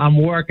 and I'm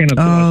working. Of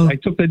course, I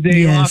took the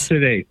day off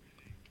today.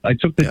 I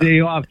took the day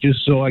off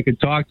just so I could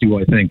talk to you.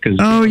 I think. Cause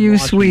you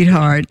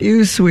sweetheart.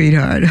 You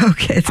sweetheart.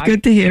 Okay, it's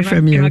good to hear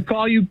from you. Can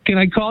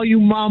I call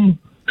you Mom?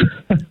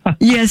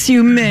 Yes,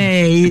 you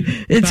may.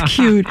 It's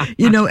cute.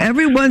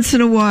 Every once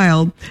in a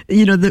while,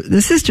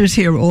 the sisters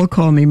here all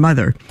call me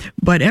Mother,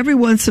 but every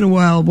once in a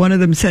while, one of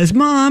them says,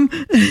 Mom.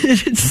 They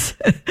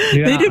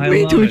didn't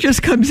mean to. It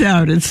just comes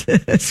out. It's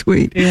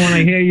sweet. And when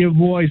I hear your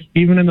voice,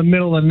 even in the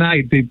middle of the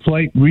night, they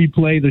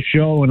replay the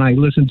show, and I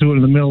listen to it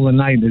in the middle of the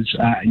night.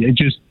 It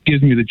just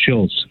gives me the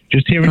chills.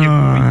 Just hearing your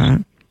voice.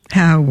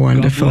 How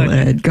wonderful,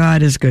 Ed.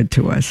 God is good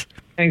to us.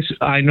 Thanks.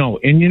 I know.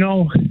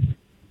 And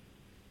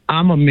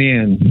I'm a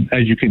man,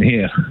 as you can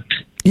hear.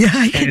 Yeah,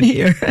 I can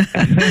hear.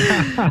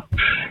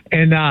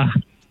 And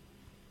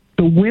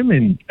the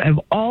women have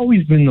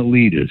always been the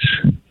leaders.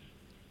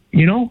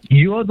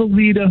 You're the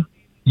leader.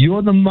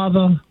 You're the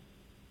mother.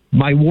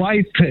 My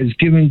wife has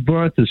given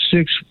birth to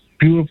 6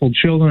 beautiful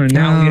children, and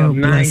now we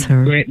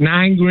have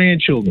 9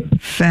 grandchildren.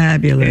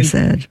 Fabulous,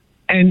 Ed.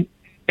 And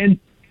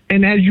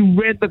as you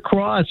read the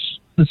cross,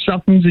 the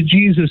sufferings of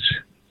Jesus,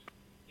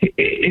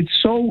 it's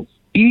so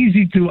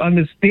easy to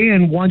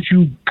understand once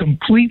you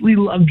completely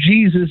love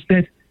Jesus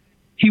that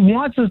he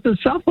wants us to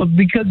suffer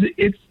because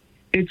it's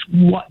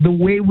the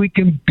way we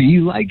can be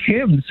like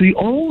him. It's the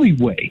only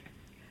way.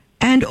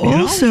 And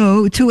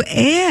also to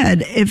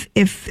add,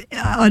 if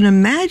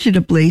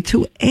unimaginably,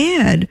 to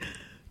add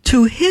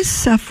to his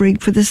suffering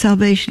for the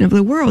salvation of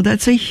the world.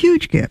 That's a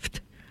huge gift.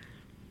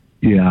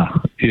 Yeah,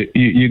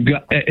 you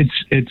got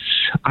it's.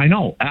 I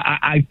know.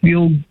 I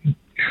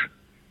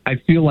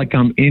feel like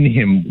I'm in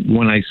him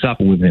when I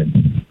suffer with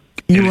him.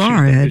 You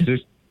are, Ed.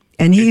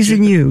 And he's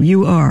in you.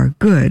 You are.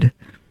 Good.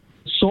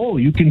 Soul.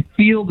 You can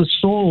feel the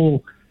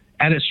soul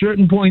at a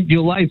certain point in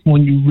your life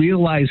when you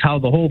realize how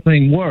the whole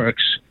thing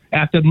works.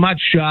 After much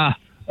struggle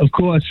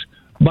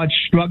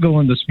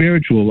in the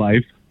spiritual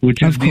life,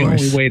 which is the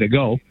only way to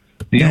go.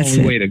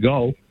 Way to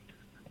go.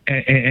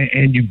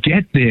 And you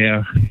get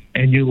there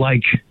and you're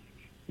like,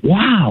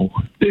 wow,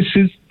 this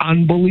is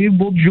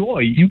unbelievable joy.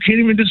 You can't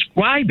even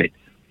describe it.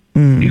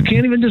 You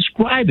can't even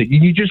describe it.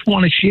 You just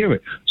want to share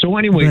it. So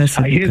anyways,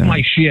 here's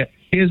my share.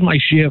 Here's my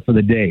share for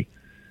the day.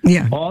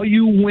 Yeah. All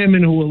you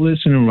women who are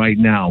listening right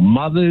now,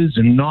 mothers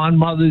and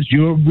non-mothers,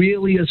 you're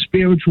really a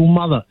spiritual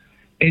mother.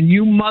 And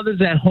you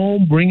mothers at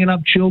home bringing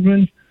up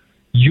children,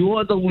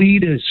 you're the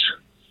leaders.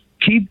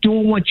 Keep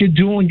doing what you're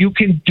doing. You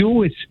can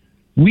do it.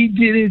 We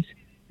did it.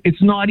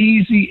 It's not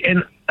easy.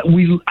 And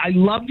I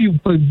love you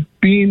for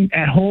being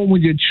at home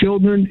with your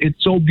children.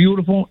 It's so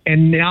beautiful.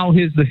 And now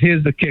here's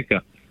the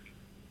kicker.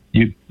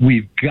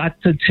 We've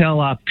got to tell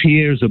our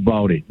peers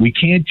about it. We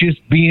can't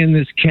just be in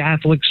this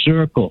Catholic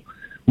circle.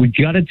 We've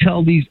got to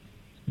tell these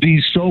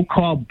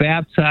so-called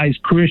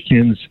baptized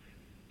Christians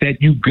that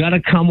you've got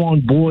to come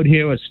on board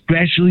here,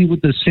 especially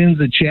with the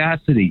sins of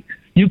chastity.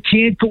 You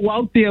can't go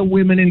out there,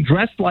 women, and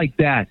dress like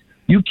that.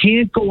 You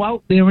can't go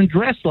out there and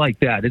dress like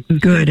that. It's as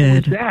good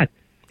as that.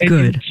 And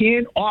Good. You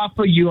can't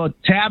offer your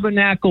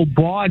tabernacle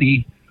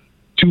body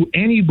to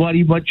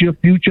anybody but your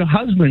future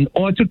husband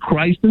or to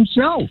Christ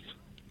himself.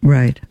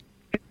 Right.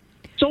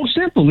 So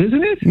simple,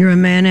 isn't it? You're a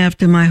man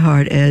after my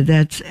heart, Ed.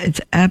 It's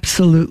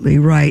absolutely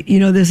right.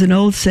 There's an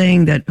old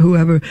saying that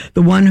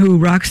the one who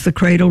rocks the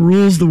cradle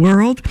rules the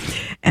world.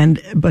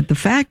 But the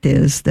fact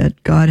is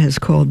that God has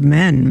called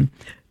men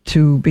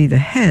to be the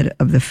head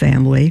of the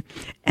family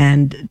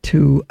and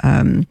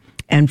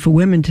for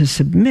women to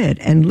submit.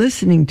 And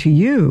listening to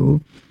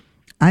you,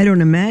 I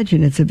don't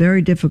imagine it's a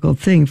very difficult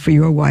thing for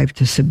your wife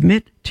to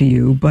submit to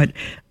you, but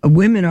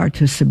women are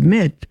to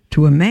submit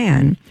to a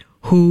man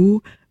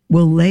who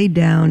will lay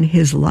down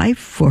his life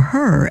for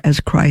her as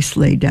Christ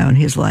laid down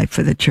his life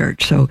for the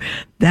church. So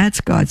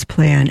that's God's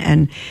plan.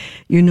 And,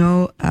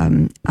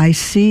 I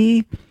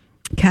see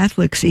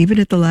Catholics, even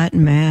at the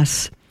Latin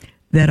Mass,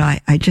 that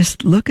I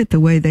just look at the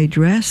way they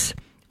dress,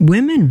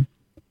 women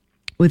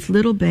with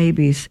little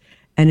babies,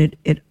 and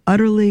it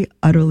utterly,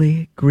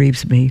 utterly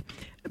grieves me,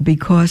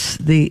 because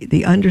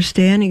the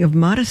understanding of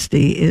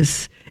modesty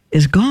is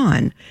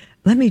gone.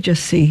 Let me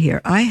just see here.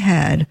 I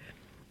had,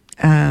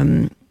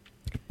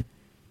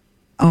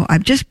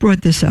 I've just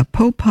brought this up.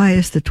 Pope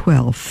Pius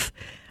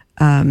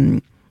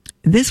XII,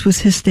 this was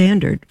his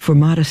standard for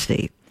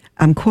modesty.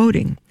 I'm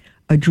quoting,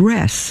 "A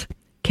dress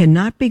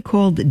cannot be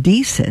called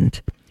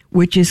decent,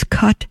 which is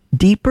cut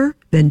deeper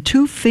than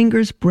 2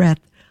 fingers'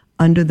 breadth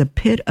under the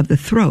pit of the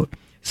throat."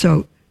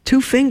 So 2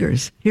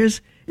 fingers,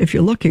 here's, if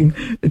you're looking,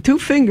 2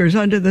 fingers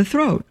under the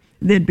throat.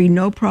 There'd be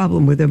no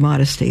problem with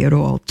immodesty at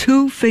all.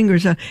 2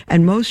 fingers,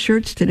 and most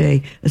shirts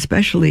today,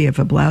 especially if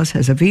a blouse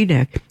has a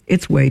V-neck,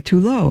 it's way too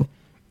low.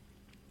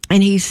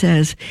 And he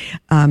says,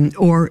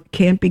 or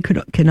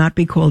cannot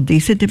be called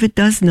decent if it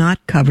does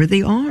not cover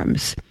the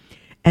arms.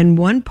 And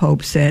one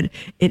pope said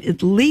it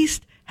at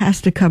least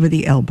has to cover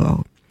the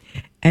elbow.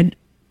 And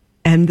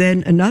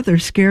then another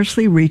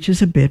scarcely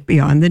reaches a bit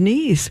beyond the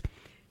knees.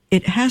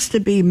 It has to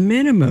be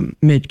minimum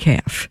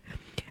mid-calf.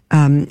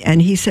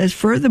 And he says,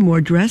 furthermore,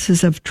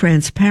 dresses of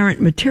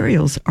transparent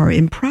materials are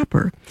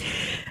improper.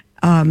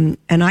 And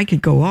I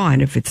could go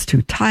on if it's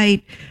too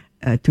tight,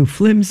 too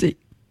flimsy,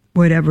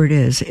 whatever it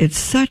is. It's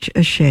such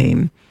a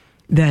shame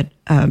that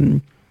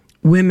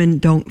women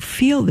don't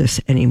feel this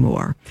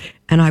anymore.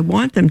 And I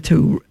want them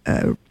to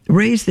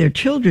raise their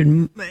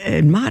children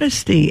in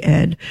modesty,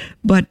 Ed,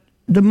 but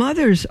the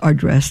mothers are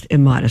dressed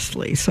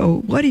immodestly.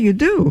 So what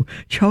do?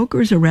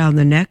 Chokers around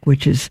the neck,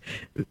 which is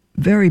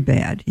very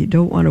bad. You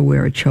don't want to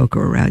wear a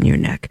choker around your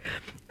neck.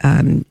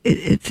 I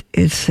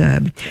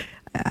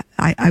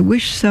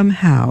wish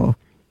somehow,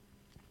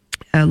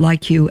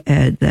 like you,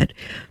 Ed, that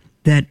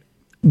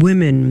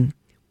women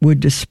would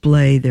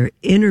display their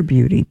inner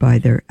beauty by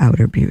their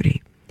outer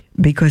beauty,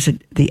 because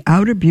the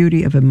outer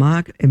beauty of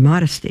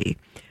immodesty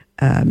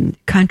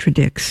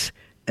contradicts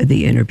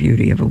the inner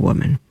beauty of a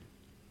woman.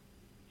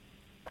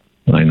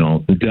 I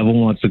know. The devil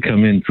wants to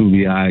come in through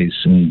the eyes.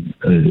 And,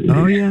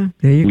 oh, yeah.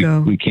 There you go.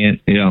 We can't.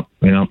 Yeah.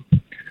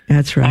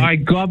 That's right. All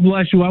right. God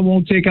bless you. I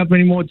won't take up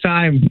any more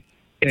time.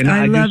 And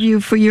I love you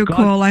for your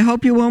call. I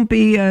hope you won't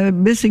be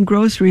missing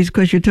groceries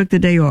because you took the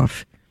day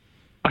off.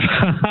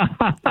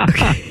 God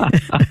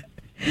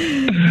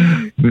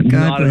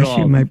bless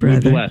you, my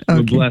brother.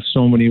 We're blessed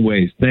so many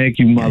ways. Thank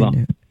you,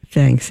 Mother.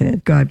 Thanks,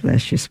 Ed. God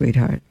bless you,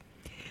 sweetheart.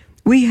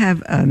 We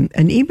have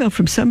an email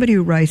from somebody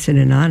who writes in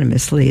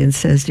anonymously and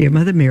says, "Dear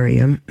Mother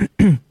Miriam,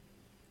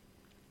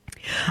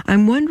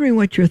 I'm wondering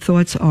what your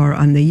thoughts are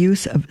on the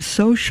use of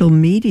social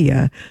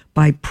media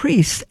by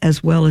priests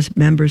as well as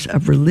members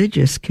of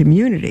religious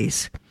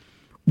communities.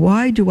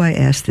 Why do I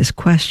ask this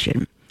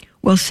question?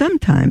 Well,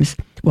 sometimes,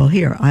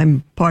 here,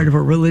 I'm part of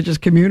a religious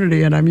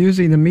community and I'm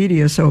using the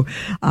media, so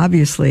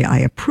obviously I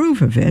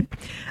approve of it.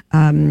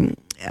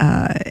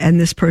 And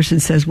this person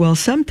says, well,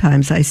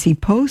 sometimes I see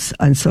posts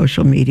on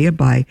social media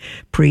by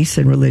priests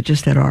and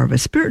religious that are of a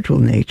spiritual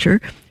nature,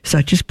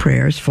 such as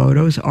prayers,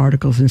 photos,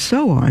 articles, and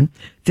so on,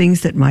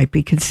 things that might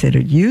be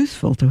considered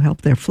useful to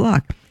help their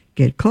flock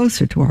get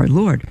closer to our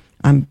Lord.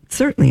 I'm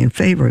certainly in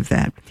favor of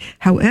that.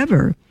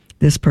 However,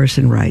 this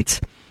person writes,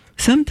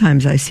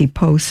 sometimes I see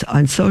posts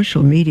on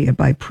social media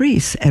by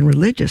priests and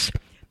religious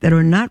that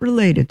are not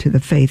related to the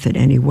faith in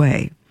any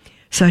way,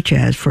 such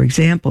as, for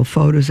example,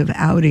 photos of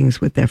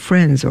outings with their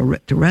friends or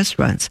to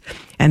restaurants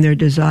and their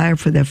desire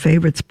for their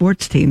favorite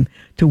sports team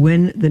to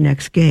win the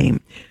next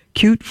game,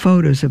 cute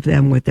photos of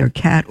them with their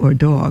cat or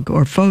dog,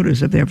 or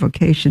photos of their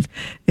vacations,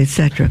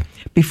 etc.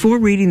 Before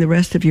reading the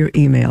rest of your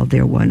email,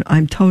 dear one,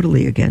 I'm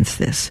totally against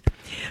this.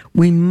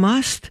 We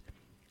must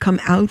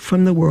come out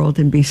from the world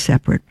and be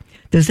separate.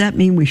 Does that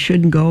mean we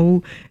shouldn't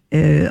go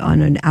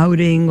on an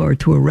outing or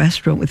to a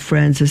restaurant with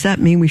friends? Does that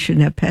mean we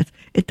shouldn't have pets?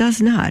 It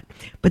does not.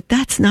 But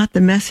that's not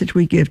the message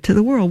we give to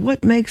the world.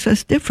 What makes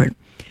us different?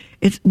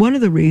 It's one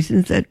of the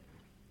reasons that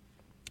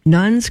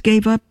nuns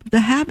gave up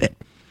the habit,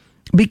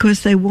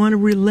 because they want to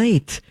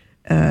relate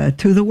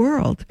to the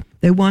world.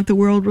 They want the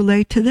world to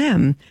relate to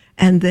them,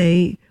 and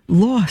they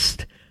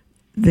lost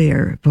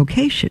their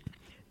vocation.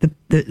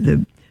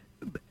 The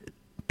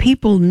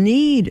people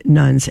need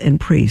nuns and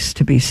priests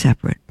to be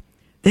separate.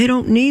 They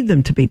don't need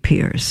them to be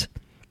peers.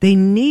 They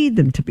need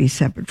them to be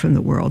separate from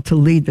the world to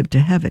lead them to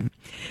heaven.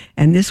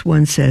 And this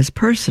one says,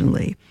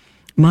 personally,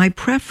 my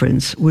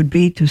preference would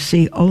be to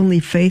see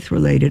only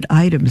faith-related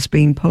items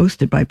being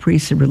posted by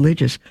priests and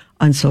religious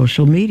on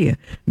social media.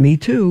 Me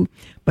too.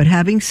 But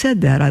having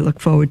said that, I look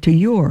forward to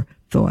your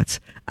thoughts.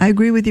 I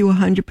agree with you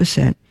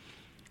 100%.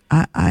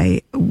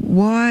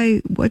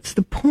 What's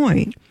the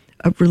point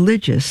of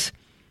religious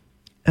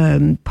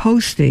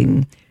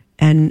posting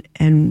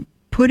and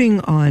putting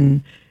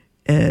on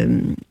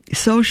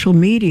social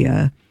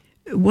media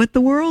what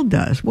the world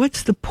does.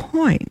 What's the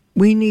point?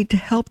 We need to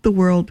help the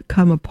world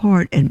come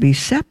apart and be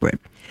separate.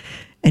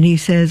 And he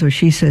says, or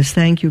she says,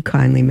 thank you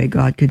kindly. May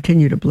God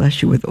continue to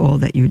bless you with all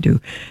that you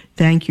do.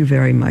 Thank you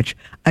very much.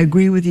 I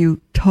agree with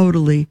you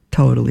totally,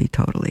 totally,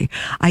 totally.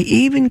 I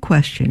even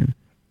question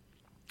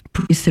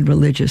priests and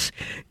religious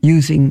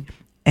using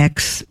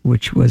X,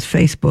 which was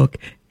Facebook,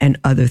 and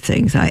other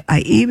things. I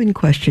even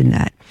question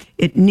that.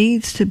 It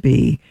needs to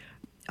be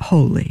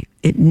holy.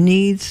 It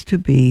needs to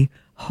be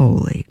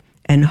holy.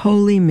 And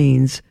holy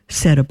means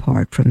set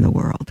apart from the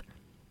world.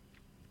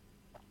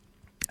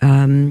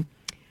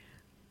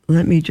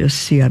 Let me just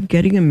see. I'm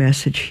getting a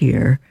message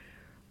here.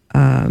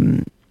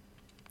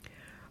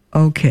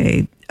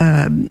 Okay.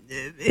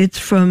 It's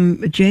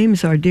from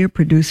James, our dear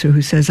producer,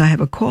 who says, I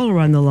have a caller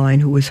on the line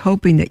who was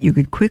hoping that you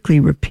could quickly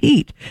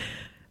repeat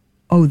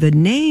the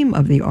name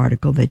of the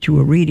article that you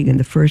were reading in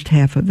the first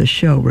half of the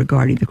show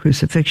regarding the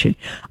crucifixion.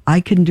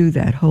 I can do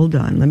that. Hold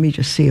on. Let me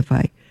just see if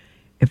I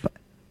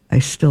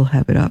still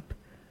have it up.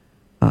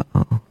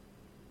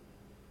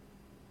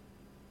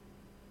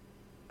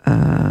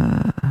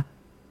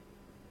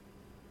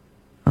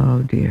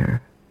 Oh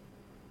dear.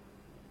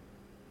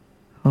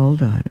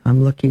 Hold on.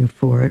 I'm looking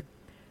for it.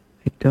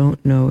 I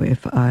don't know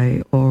if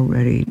I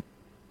already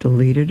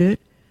deleted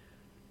it.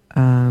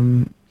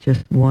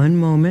 Just one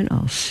moment.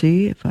 I'll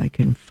see if I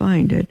can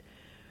find it.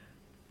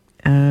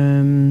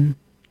 You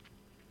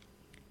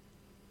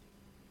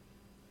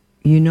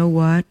know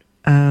what?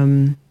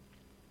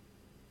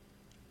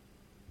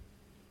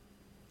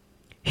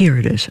 Here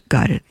it is.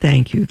 Got it.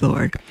 Thank you,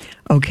 Lord.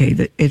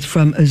 Okay, it's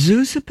from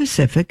Azusa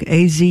Pacific,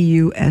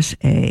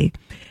 Azusa,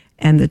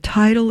 and the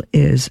title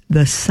is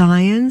The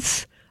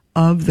Science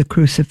of the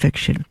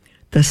Crucifixion.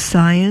 The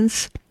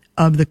Science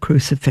of the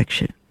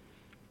Crucifixion.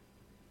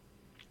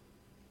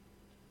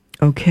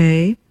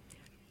 Okay?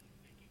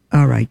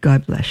 All right,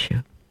 God bless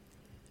you.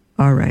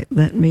 All right,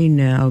 let me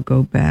now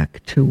go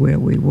back to where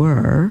we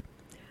were.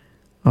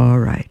 All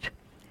right.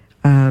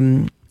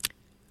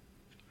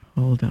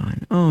 Hold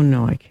on. Oh,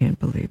 no, I can't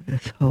believe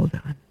this. Hold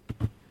on.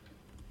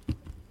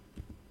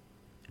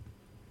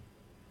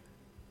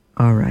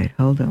 All right,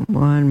 hold on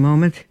one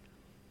moment.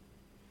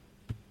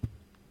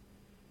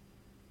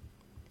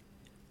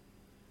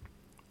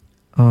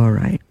 All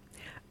right.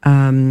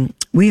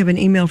 We have an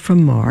email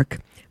from Mark.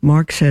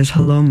 Mark says,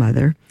 hello,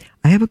 Mother.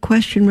 I have a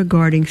question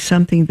regarding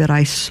something that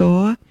I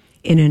saw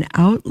in an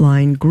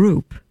outline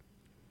group.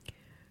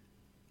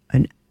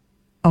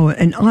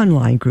 An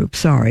online group,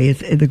 sorry.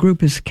 The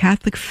group is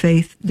Catholic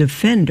Faith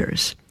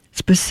Defenders.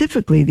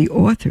 Specifically, the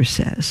author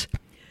says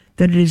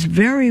that it is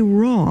very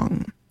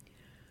wrong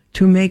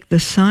to make the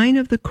sign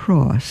of the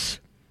cross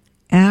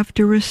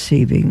after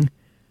receiving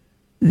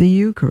the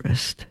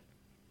Eucharist.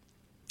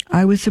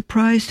 I was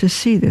surprised to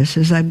see this,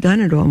 as I've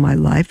done it all my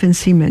life and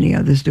see many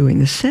others doing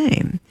the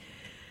same.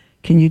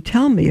 Can you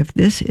tell me if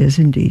this is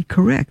indeed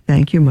correct?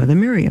 Thank you, Mother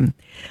Miriam.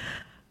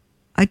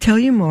 I tell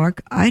you,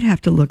 Mark, I'd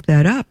have to look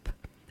that up.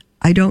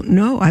 I don't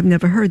know. I've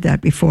never heard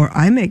that before.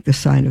 I make the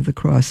sign of the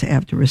cross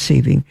after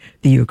receiving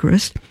the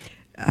Eucharist.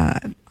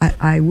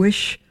 I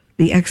wish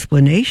the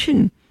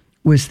explanation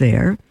was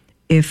there.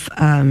 If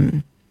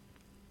the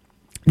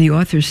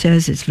author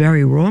says it's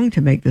very wrong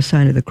to make the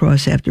sign of the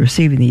cross after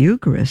receiving the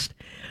Eucharist,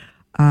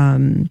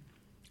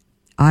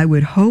 I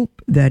would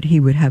hope that he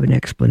would have an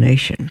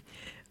explanation,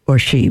 or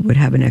she would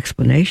have an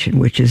explanation,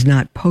 which is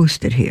not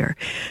posted here.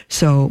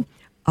 So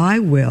I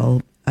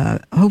will,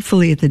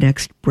 hopefully at the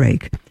next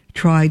break,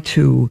 try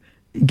to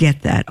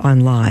get that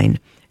online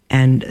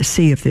and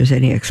see if there's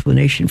any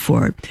explanation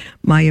for it.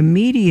 My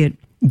immediate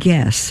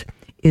guess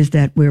is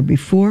that we're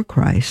before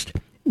Christ,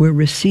 we're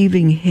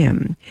receiving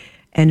him,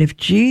 and if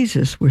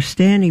Jesus were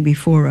standing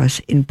before us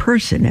in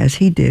person, as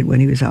he did when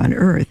he was on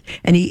earth,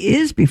 and he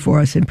is before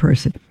us in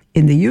person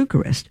in the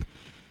Eucharist,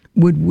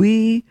 would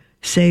we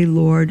say,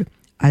 Lord,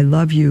 I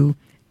love you,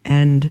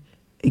 and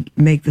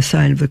make the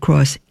sign of the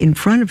cross in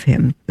front of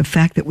him? The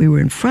fact that we were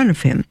in front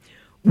of him,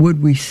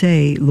 would we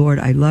say, Lord,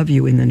 I love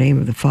you in the name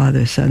of the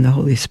Father, Son, the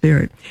Holy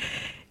Spirit?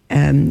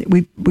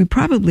 We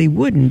probably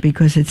wouldn't,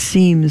 because it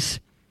seems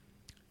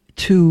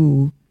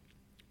too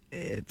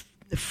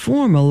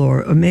formal,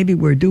 or maybe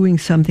we're doing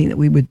something that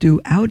we would do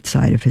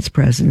outside of his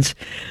presence.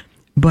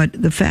 But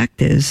the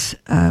fact is,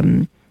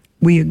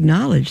 we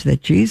acknowledge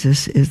that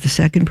Jesus is the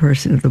second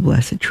person of the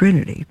Blessed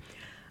Trinity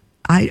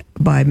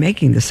by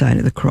making the sign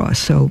of the cross.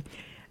 So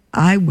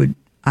I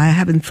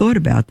haven't thought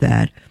about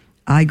that.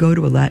 we go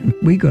to a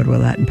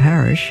Latin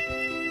parish,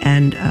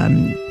 and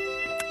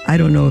I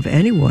don't know of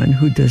anyone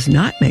who does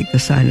not make the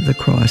sign of the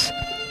cross,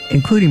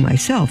 including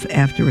myself,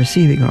 after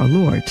receiving our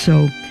Lord.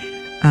 So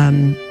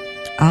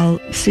I'll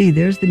see,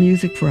 there's the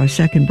music for our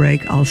second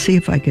break. I'll see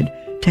if I could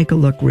take a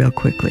look real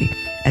quickly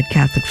at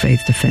Catholic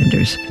Faith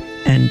Defenders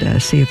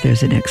and see if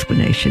there's an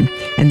explanation.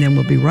 And then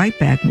we'll be right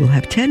back. We'll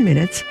have 10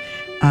 minutes,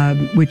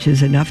 which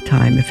is enough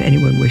time if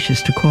anyone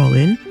wishes to call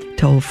in.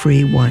 Toll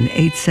free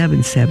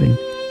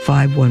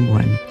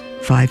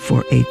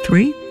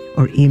 1-877-511-5483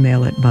 or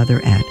email at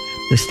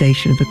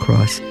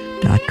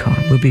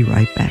mother@thestationofthecross.com. We'll be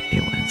right back,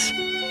 dear ones.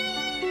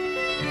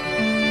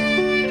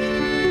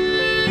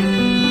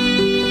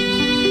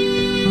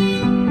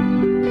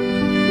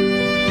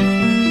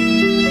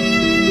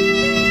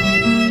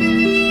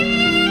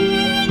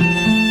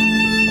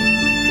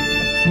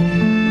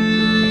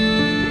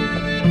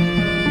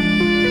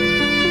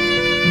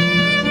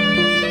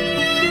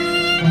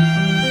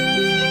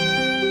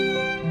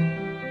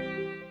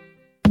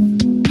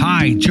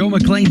 Hi, Joe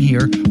McLean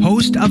here,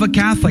 host of A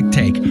Catholic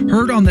Take,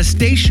 heard on the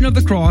Station of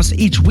the Cross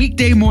each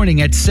weekday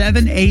morning at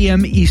 7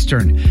 a.m.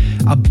 Eastern.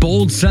 A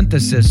bold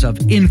synthesis of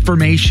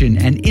information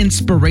and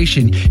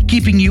inspiration,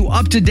 keeping you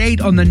up to date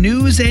on the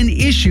news and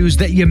issues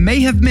that you may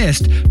have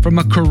missed from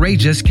a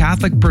courageous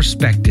Catholic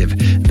perspective.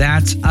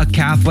 That's A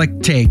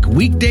Catholic Take,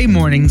 weekday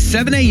morning,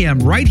 7 a.m.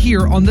 right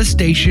here on the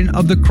Station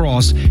of the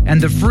Cross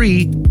and the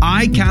free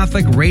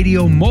iCatholic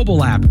Radio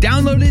mobile app.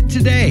 Download it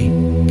today.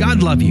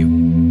 God love you.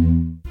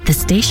 The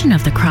Station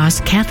of the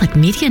Cross Catholic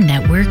Media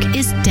Network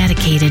is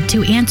dedicated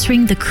to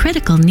answering the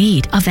critical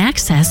need of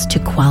access to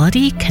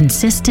quality,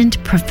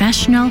 consistent,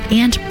 professional,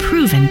 and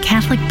proven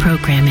Catholic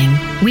programming.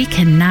 We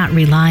cannot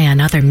rely on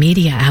other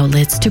media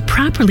outlets to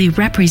properly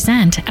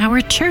represent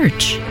our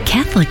Church.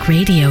 Catholic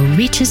Radio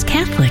reaches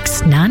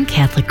Catholics,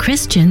 non-Catholic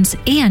Christians,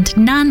 and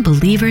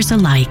non-believers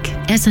alike.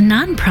 As a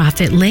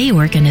nonprofit lay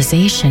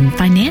organization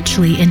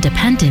financially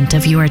independent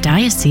of your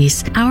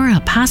diocese, our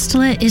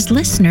apostolate is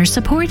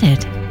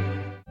listener-supported.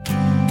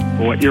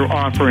 What you're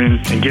offering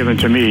and giving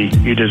to me,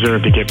 you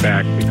deserve to get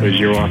back because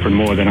you're offering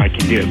more than I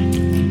can give.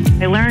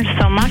 I learned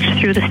so much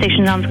through the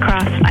Station on the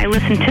Cross. I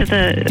listen to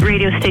the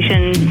radio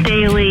station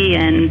daily,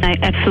 and I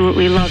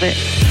absolutely love it.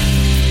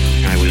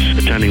 I was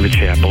attending the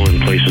chapel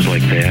and places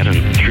like that,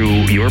 and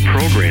through your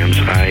programs,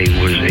 I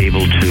was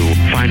able to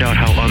find out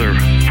how other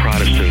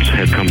Protestants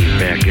had come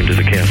back into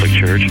the Catholic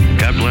Church.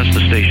 God bless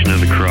the Station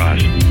of the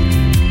Cross.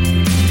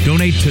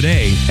 Donate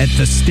today at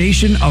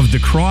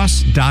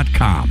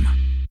thestationofthecross.com.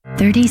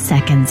 30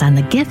 seconds on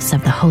the gifts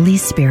of the Holy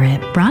Spirit,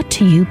 brought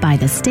to you by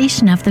the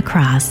Station of the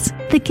Cross.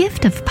 The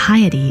gift of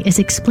piety is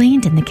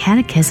explained in the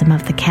Catechism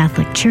of the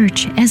Catholic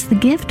Church as the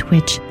gift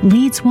which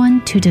leads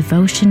one to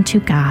devotion to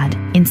God.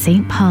 In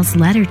St. Paul's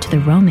letter to the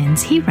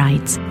Romans, he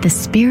writes, "The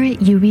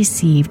Spirit you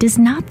received is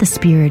not the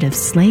spirit of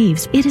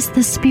slaves, it is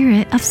the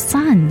spirit of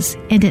sons,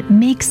 and it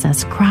makes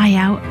us cry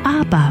out,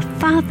 Abba,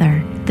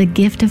 Father." The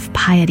gift of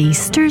piety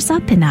stirs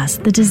up in us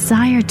the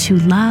desire to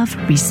love,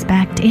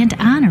 respect, and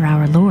honor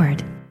our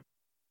Lord.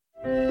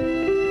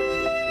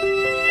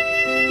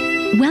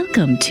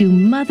 Welcome to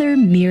Mother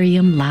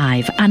Miriam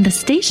Live on the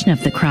Station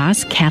of the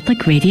Cross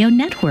Catholic Radio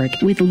Network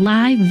with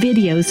live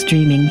video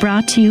streaming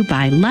brought to you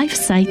by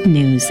LifeSite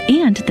News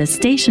and the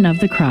Station of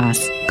the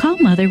Cross. Call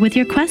Mother with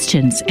your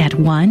questions at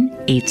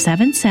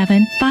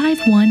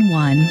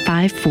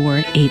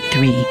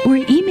 1-877-511-5483 or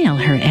email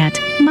her at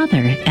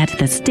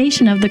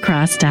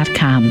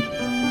mother@thestationofthecross.com.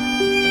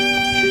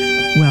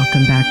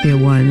 Welcome back, dear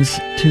ones,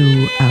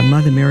 to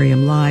Mother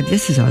Miriam Live.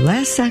 This is our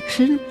last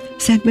segment.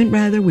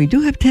 We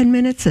do have 10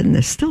 minutes, and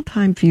there's still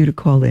time for you to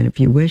call in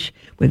if you wish,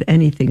 with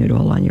anything at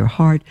all on your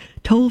heart.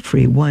 Toll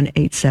free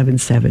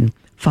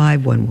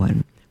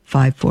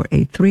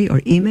 1-877-511-5483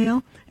 or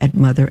email at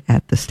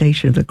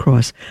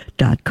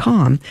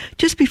mother@thestationofthecross.com.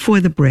 Just before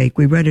the break,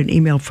 we read an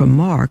email from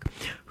Mark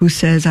who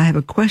says, I have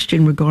a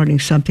question regarding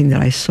something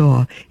that I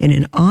saw in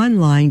an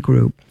online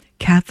group,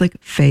 Catholic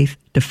Faith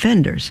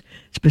Defenders.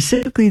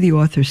 Specifically, the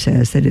author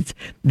says that it's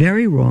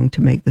very wrong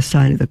to make the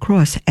sign of the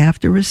cross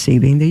after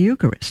receiving the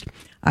Eucharist.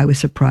 I was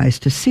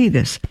surprised to see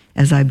this,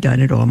 as I've done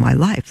it all my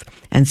life,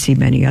 and see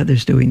many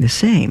others doing the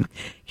same.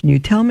 Can you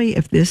tell me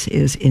if this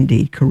is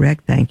indeed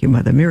correct? Thank you,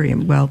 Mother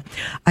Miriam. Well,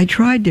 I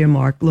tried, dear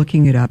Mark,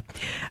 looking it up.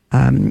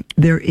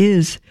 There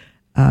is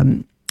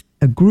a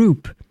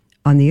group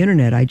on the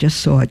internet. I just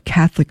saw it,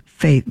 Catholic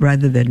Faith,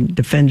 rather than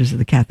Defenders of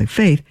the Catholic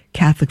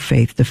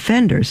Faith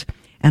Defenders,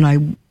 and I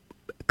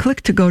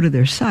clicked to go to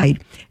their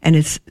site, and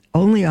it's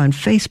only on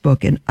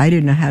Facebook, and I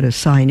didn't know how to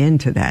sign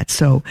into that,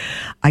 so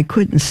I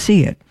couldn't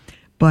see it.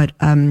 But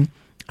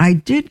I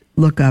did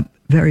look up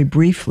very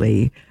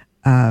briefly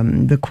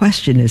the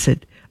question, is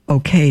it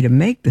okay to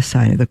make the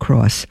sign of the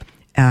cross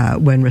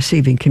when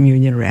receiving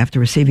communion or after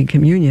receiving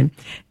communion?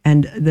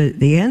 And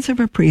the answer of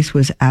a priest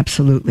was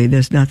absolutely.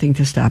 There's nothing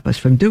to stop us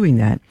from doing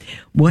that.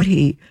 What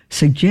he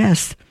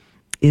suggests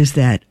is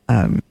that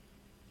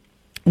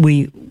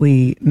we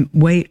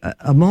wait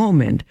a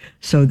moment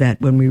so that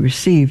when we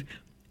receive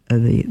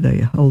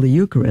the Holy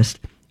Eucharist,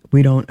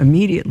 we don't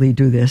immediately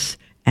do this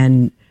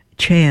and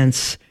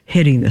chance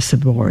hitting the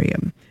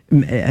ciborium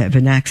of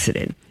an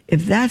accident.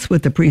 If that's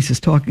what the priest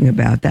is talking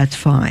about, that's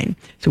fine.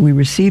 So we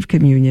receive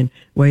communion,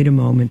 wait a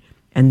moment,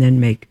 and then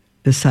make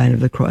the sign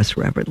of the cross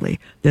reverently.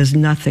 There's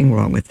nothing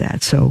wrong with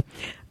that. So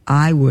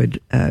I would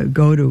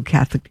go to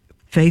Catholic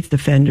Faith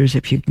Defenders,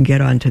 if you can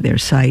get onto their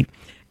site,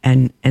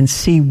 and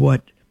see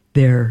what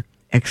their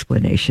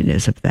explanation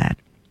is of that.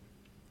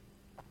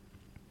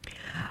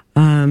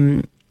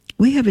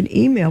 We have an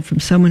email from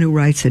someone who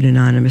writes it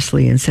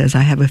anonymously and says,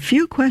 I have a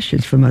few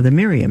questions for Mother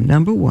Miriam.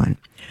 Number one,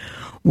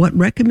 what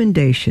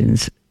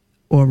recommendations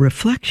or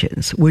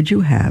reflections would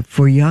you have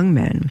for young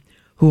men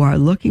who are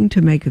looking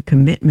to make a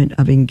commitment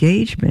of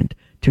engagement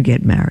to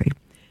get married?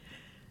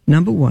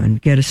 Number one,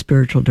 get a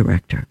spiritual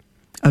director,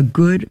 a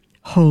good,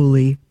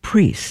 holy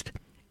priest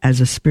as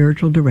a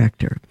spiritual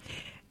director,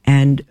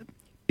 and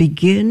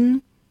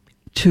begin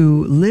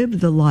to live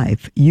the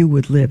life you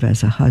would live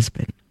as a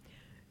husband.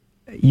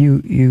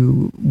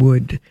 You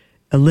would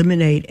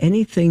eliminate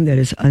anything that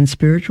is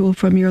unspiritual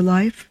from your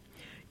life.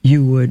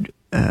 You would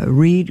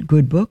read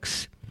good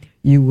books.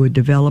 You would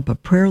develop a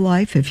prayer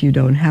life if you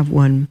don't have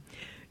one.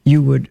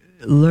 You would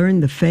learn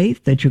the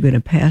faith that you're going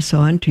to pass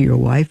on to your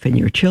wife and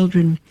your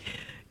children.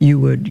 You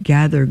would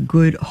gather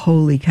good,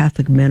 holy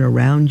Catholic men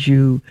around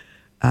you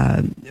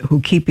who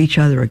keep each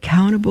other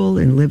accountable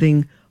in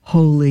living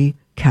holy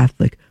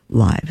Catholic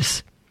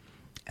lives.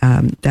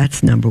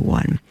 That's number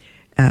one.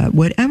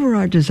 Whatever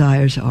our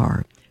desires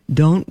are,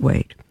 don't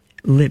wait.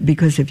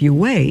 Because if you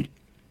wait,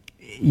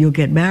 you'll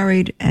get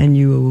married and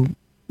you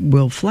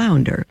will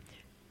flounder.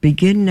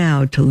 Begin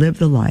now to live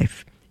the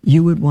life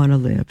you would want to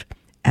live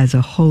as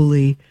a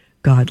holy,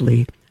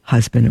 godly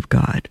husband of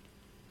God.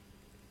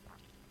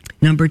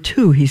 Number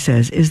two, he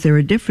says, is there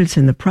a difference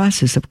in the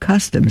process of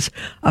customs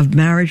of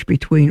marriage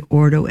between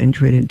Ordo and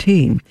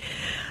Tridentine?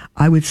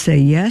 I would say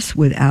yes,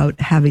 without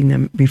having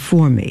them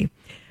before me.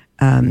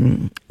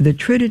 The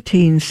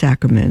Tridentine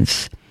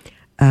sacraments,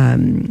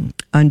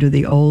 under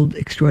the old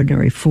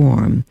extraordinary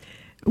form,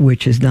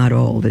 which is not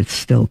old, it's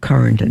still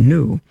current and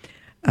new,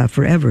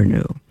 forever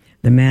new,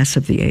 the Mass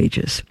of the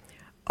Ages,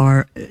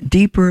 are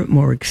deeper,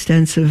 more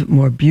extensive,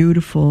 more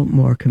beautiful,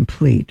 more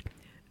complete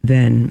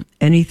than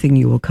anything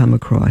you will come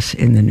across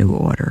in the New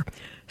Order.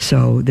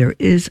 So there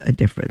is a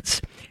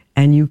difference,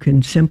 and you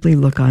can simply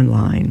look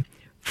online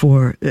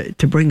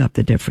to bring up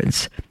the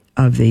difference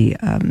of the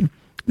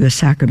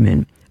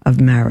sacrament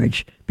of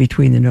marriage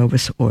between the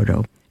Novus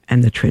Ordo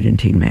and the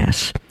Tridentine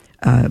Mass.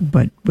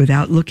 But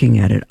without looking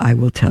at it, I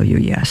will tell you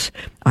yes.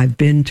 I've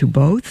been to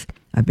both.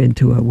 I've been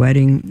to a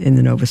wedding in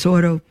the Novus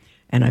Ordo,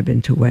 and I've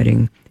been to a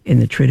wedding in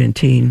the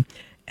Tridentine,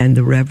 and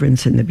the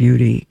reverence and the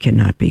beauty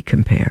cannot be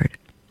compared.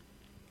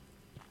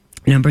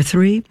 Number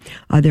three,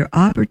 are there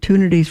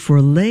opportunities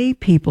for lay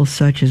people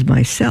such as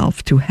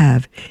myself to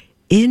have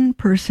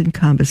in-person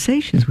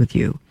conversations with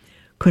you?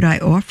 Could I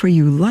offer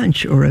you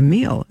lunch or a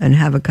meal and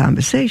have a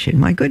conversation?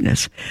 My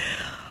goodness.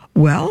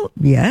 Well,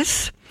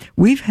 yes.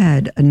 We've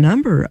had a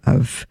number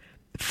of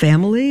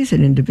families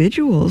and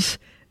individuals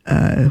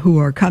who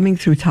are coming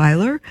through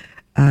Tyler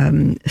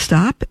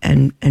stop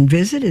and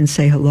visit and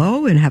say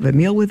hello and have a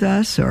meal with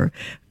us, or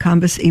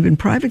even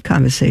private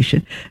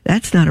conversation.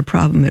 That's not a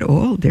problem at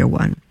all, dear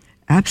one.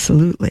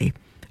 Absolutely.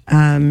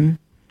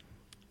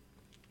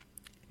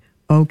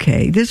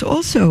 Okay. There's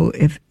also,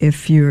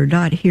 if you're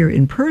not here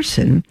in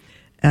person,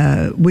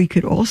 we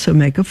could also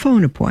make a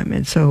phone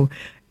appointment. So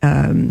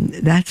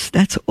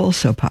that's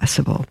also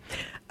possible.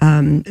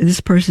 This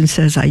person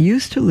says, I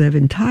used to live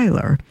in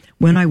Tyler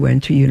when I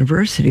went to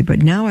university, but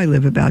now I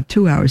live about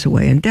 2 hours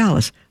away in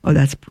Dallas. Oh,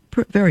 that's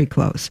very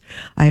close.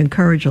 I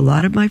encourage a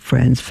lot of my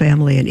friends,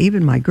 family, and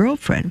even my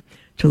girlfriend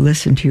to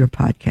listen to your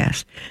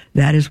podcast.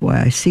 That is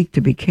why I seek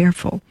to be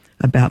careful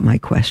about my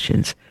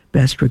questions.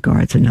 Best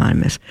regards,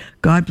 Anonymous.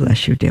 God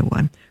bless you, dear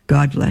one.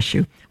 God bless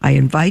you. I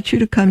invite you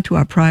to come to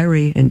our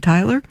priory in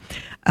Tyler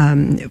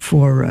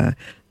for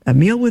a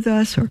meal with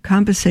us or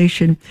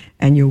conversation,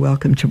 and you're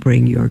welcome to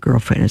bring your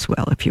girlfriend as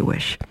well if you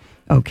wish.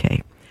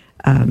 Okay.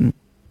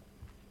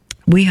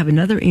 We have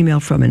another email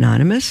from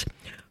Anonymous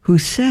who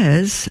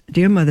says,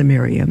 Dear Mother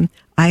Miriam,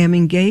 I am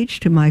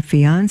engaged to my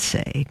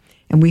fiancé,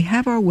 and we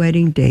have our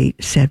wedding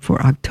date set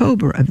for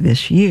October of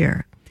this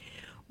year.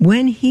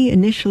 When he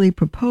initially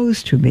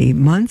proposed to me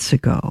months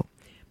ago,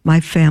 my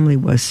family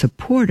was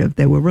supportive.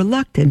 They were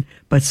reluctant,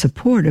 but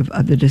supportive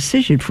of the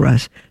decision for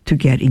us to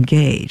get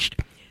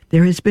engaged.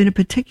 There has been a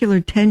particular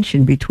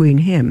tension between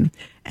him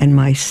and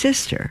my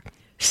sister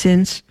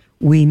since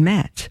we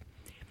met.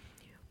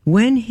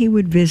 When he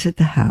would visit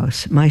the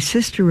house, my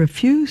sister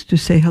refused to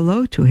say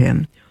hello to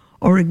him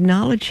or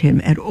acknowledge him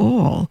at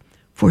all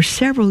for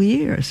several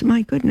years.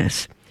 My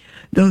goodness.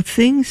 Though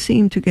things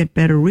seemed to get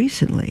better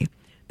recently,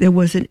 there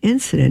was an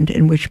incident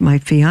in which my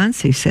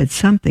fiancé said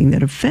something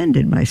that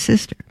offended my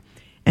sister,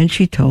 and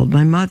she told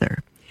my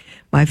mother.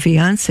 My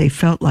fiancé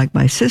felt like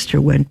my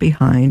sister went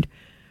behind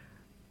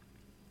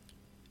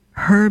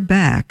her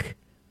back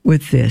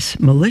with this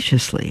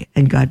maliciously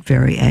and got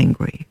very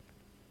angry.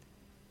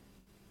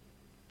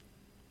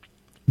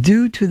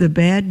 Due to the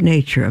bad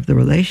nature of the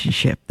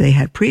relationship they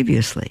had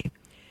previously,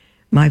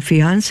 my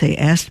fiancé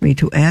asked me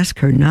to ask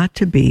her not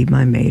to be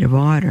my maid of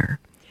honor.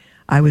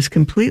 I was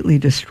completely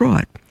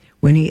distraught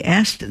when he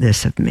asked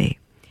this of me,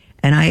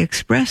 and I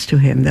expressed to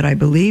him that I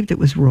believed it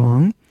was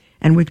wrong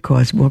and would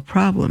cause more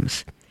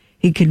problems.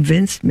 He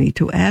convinced me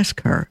to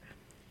ask her.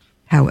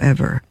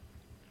 However,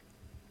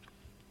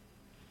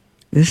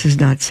 this is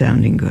not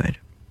sounding good.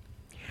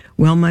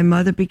 Well, my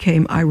mother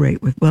became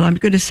irate with, I'm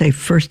going to say,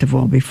 first of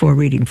all, before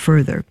reading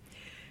further,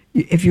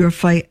 if your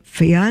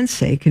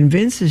fiancé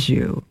convinces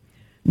you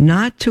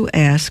not to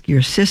ask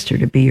your sister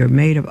to be your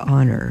maid of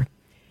honor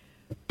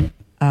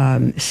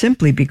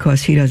simply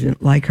because he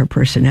doesn't like her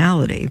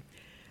personality,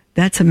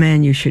 that's a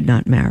man you should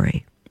not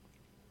marry.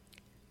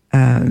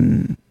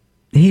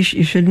 You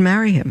shouldn't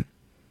marry him.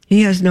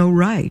 He has no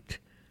right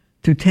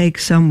to take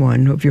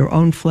someone of your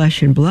own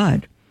flesh and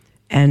blood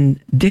and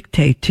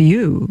dictate to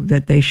you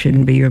that they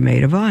shouldn't be your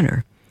maid of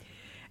honor.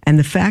 And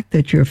the fact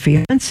that your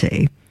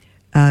fiancé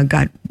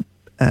got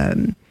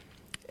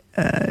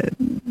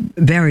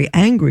very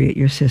angry at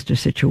your sister's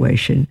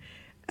situation,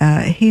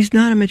 he's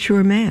not a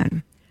mature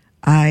man.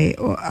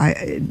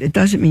 It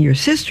doesn't mean your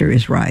sister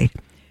is right.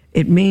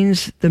 It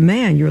means the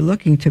man you're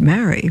looking to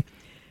marry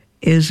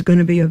is going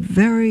to be a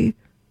very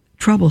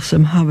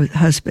troublesome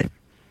husband.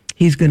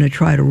 He's going to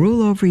try to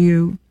rule over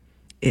you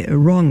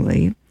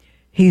wrongly.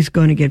 He's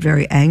going to get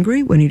very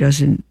angry when he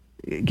doesn't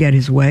get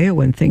his way or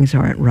when things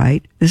aren't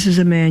right. This is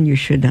a man you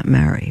should not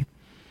marry.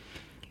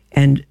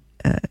 And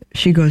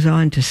she goes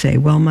on to say,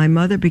 well, my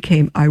mother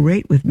became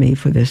irate with me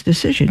for this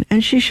decision,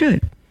 and she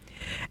should.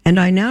 And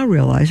I now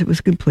realize it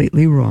was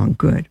completely wrong.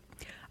 Good.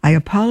 I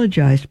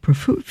apologized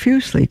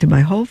profusely to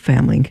my whole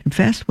family and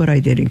confessed what I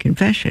did in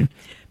confession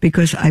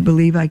because I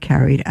believe I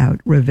carried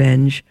out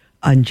revenge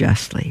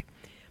unjustly.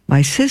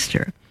 My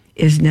sister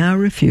is now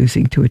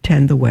refusing to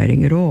attend the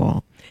wedding at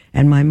all,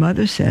 and my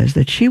mother says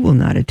that she will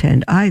not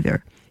attend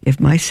either if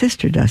my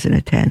sister doesn't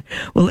attend.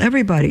 Well,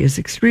 everybody is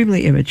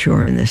extremely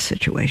immature in this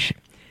situation.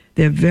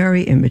 They're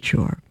very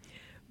immature.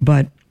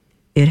 But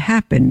it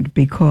happened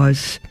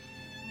because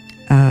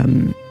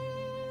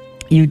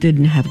you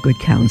didn't have good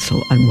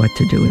counsel on what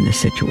to do in this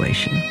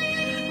situation.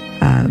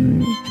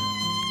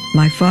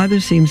 My father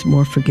seems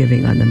more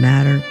forgiving on the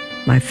matter.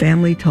 My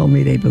family told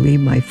me they believe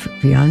my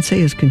fiancé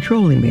is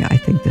controlling me. I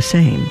think the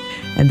same.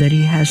 And that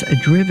he has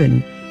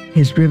driven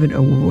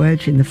a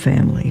wedge in the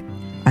family.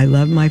 I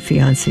love my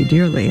fiancé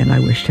dearly and I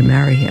wish to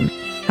marry him.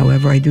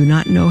 However, I do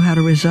not know how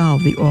to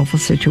resolve the awful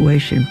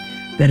situation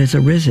that has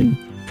arisen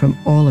from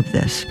all of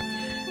this.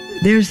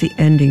 There's the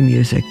ending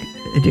music,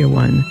 dear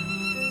one.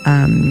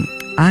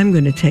 I'm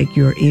going to take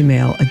your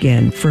email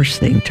again first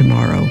thing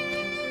tomorrow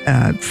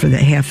for the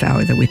half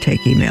hour that we take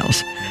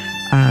emails.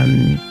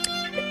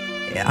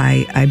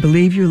 I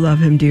believe you love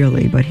him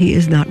dearly, but he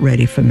is not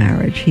ready for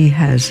marriage. He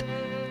has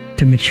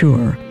to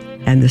mature,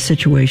 and the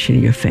situation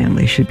in your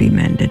family should be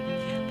mended.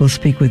 We'll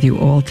speak with you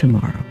all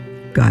tomorrow.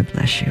 God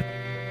bless you.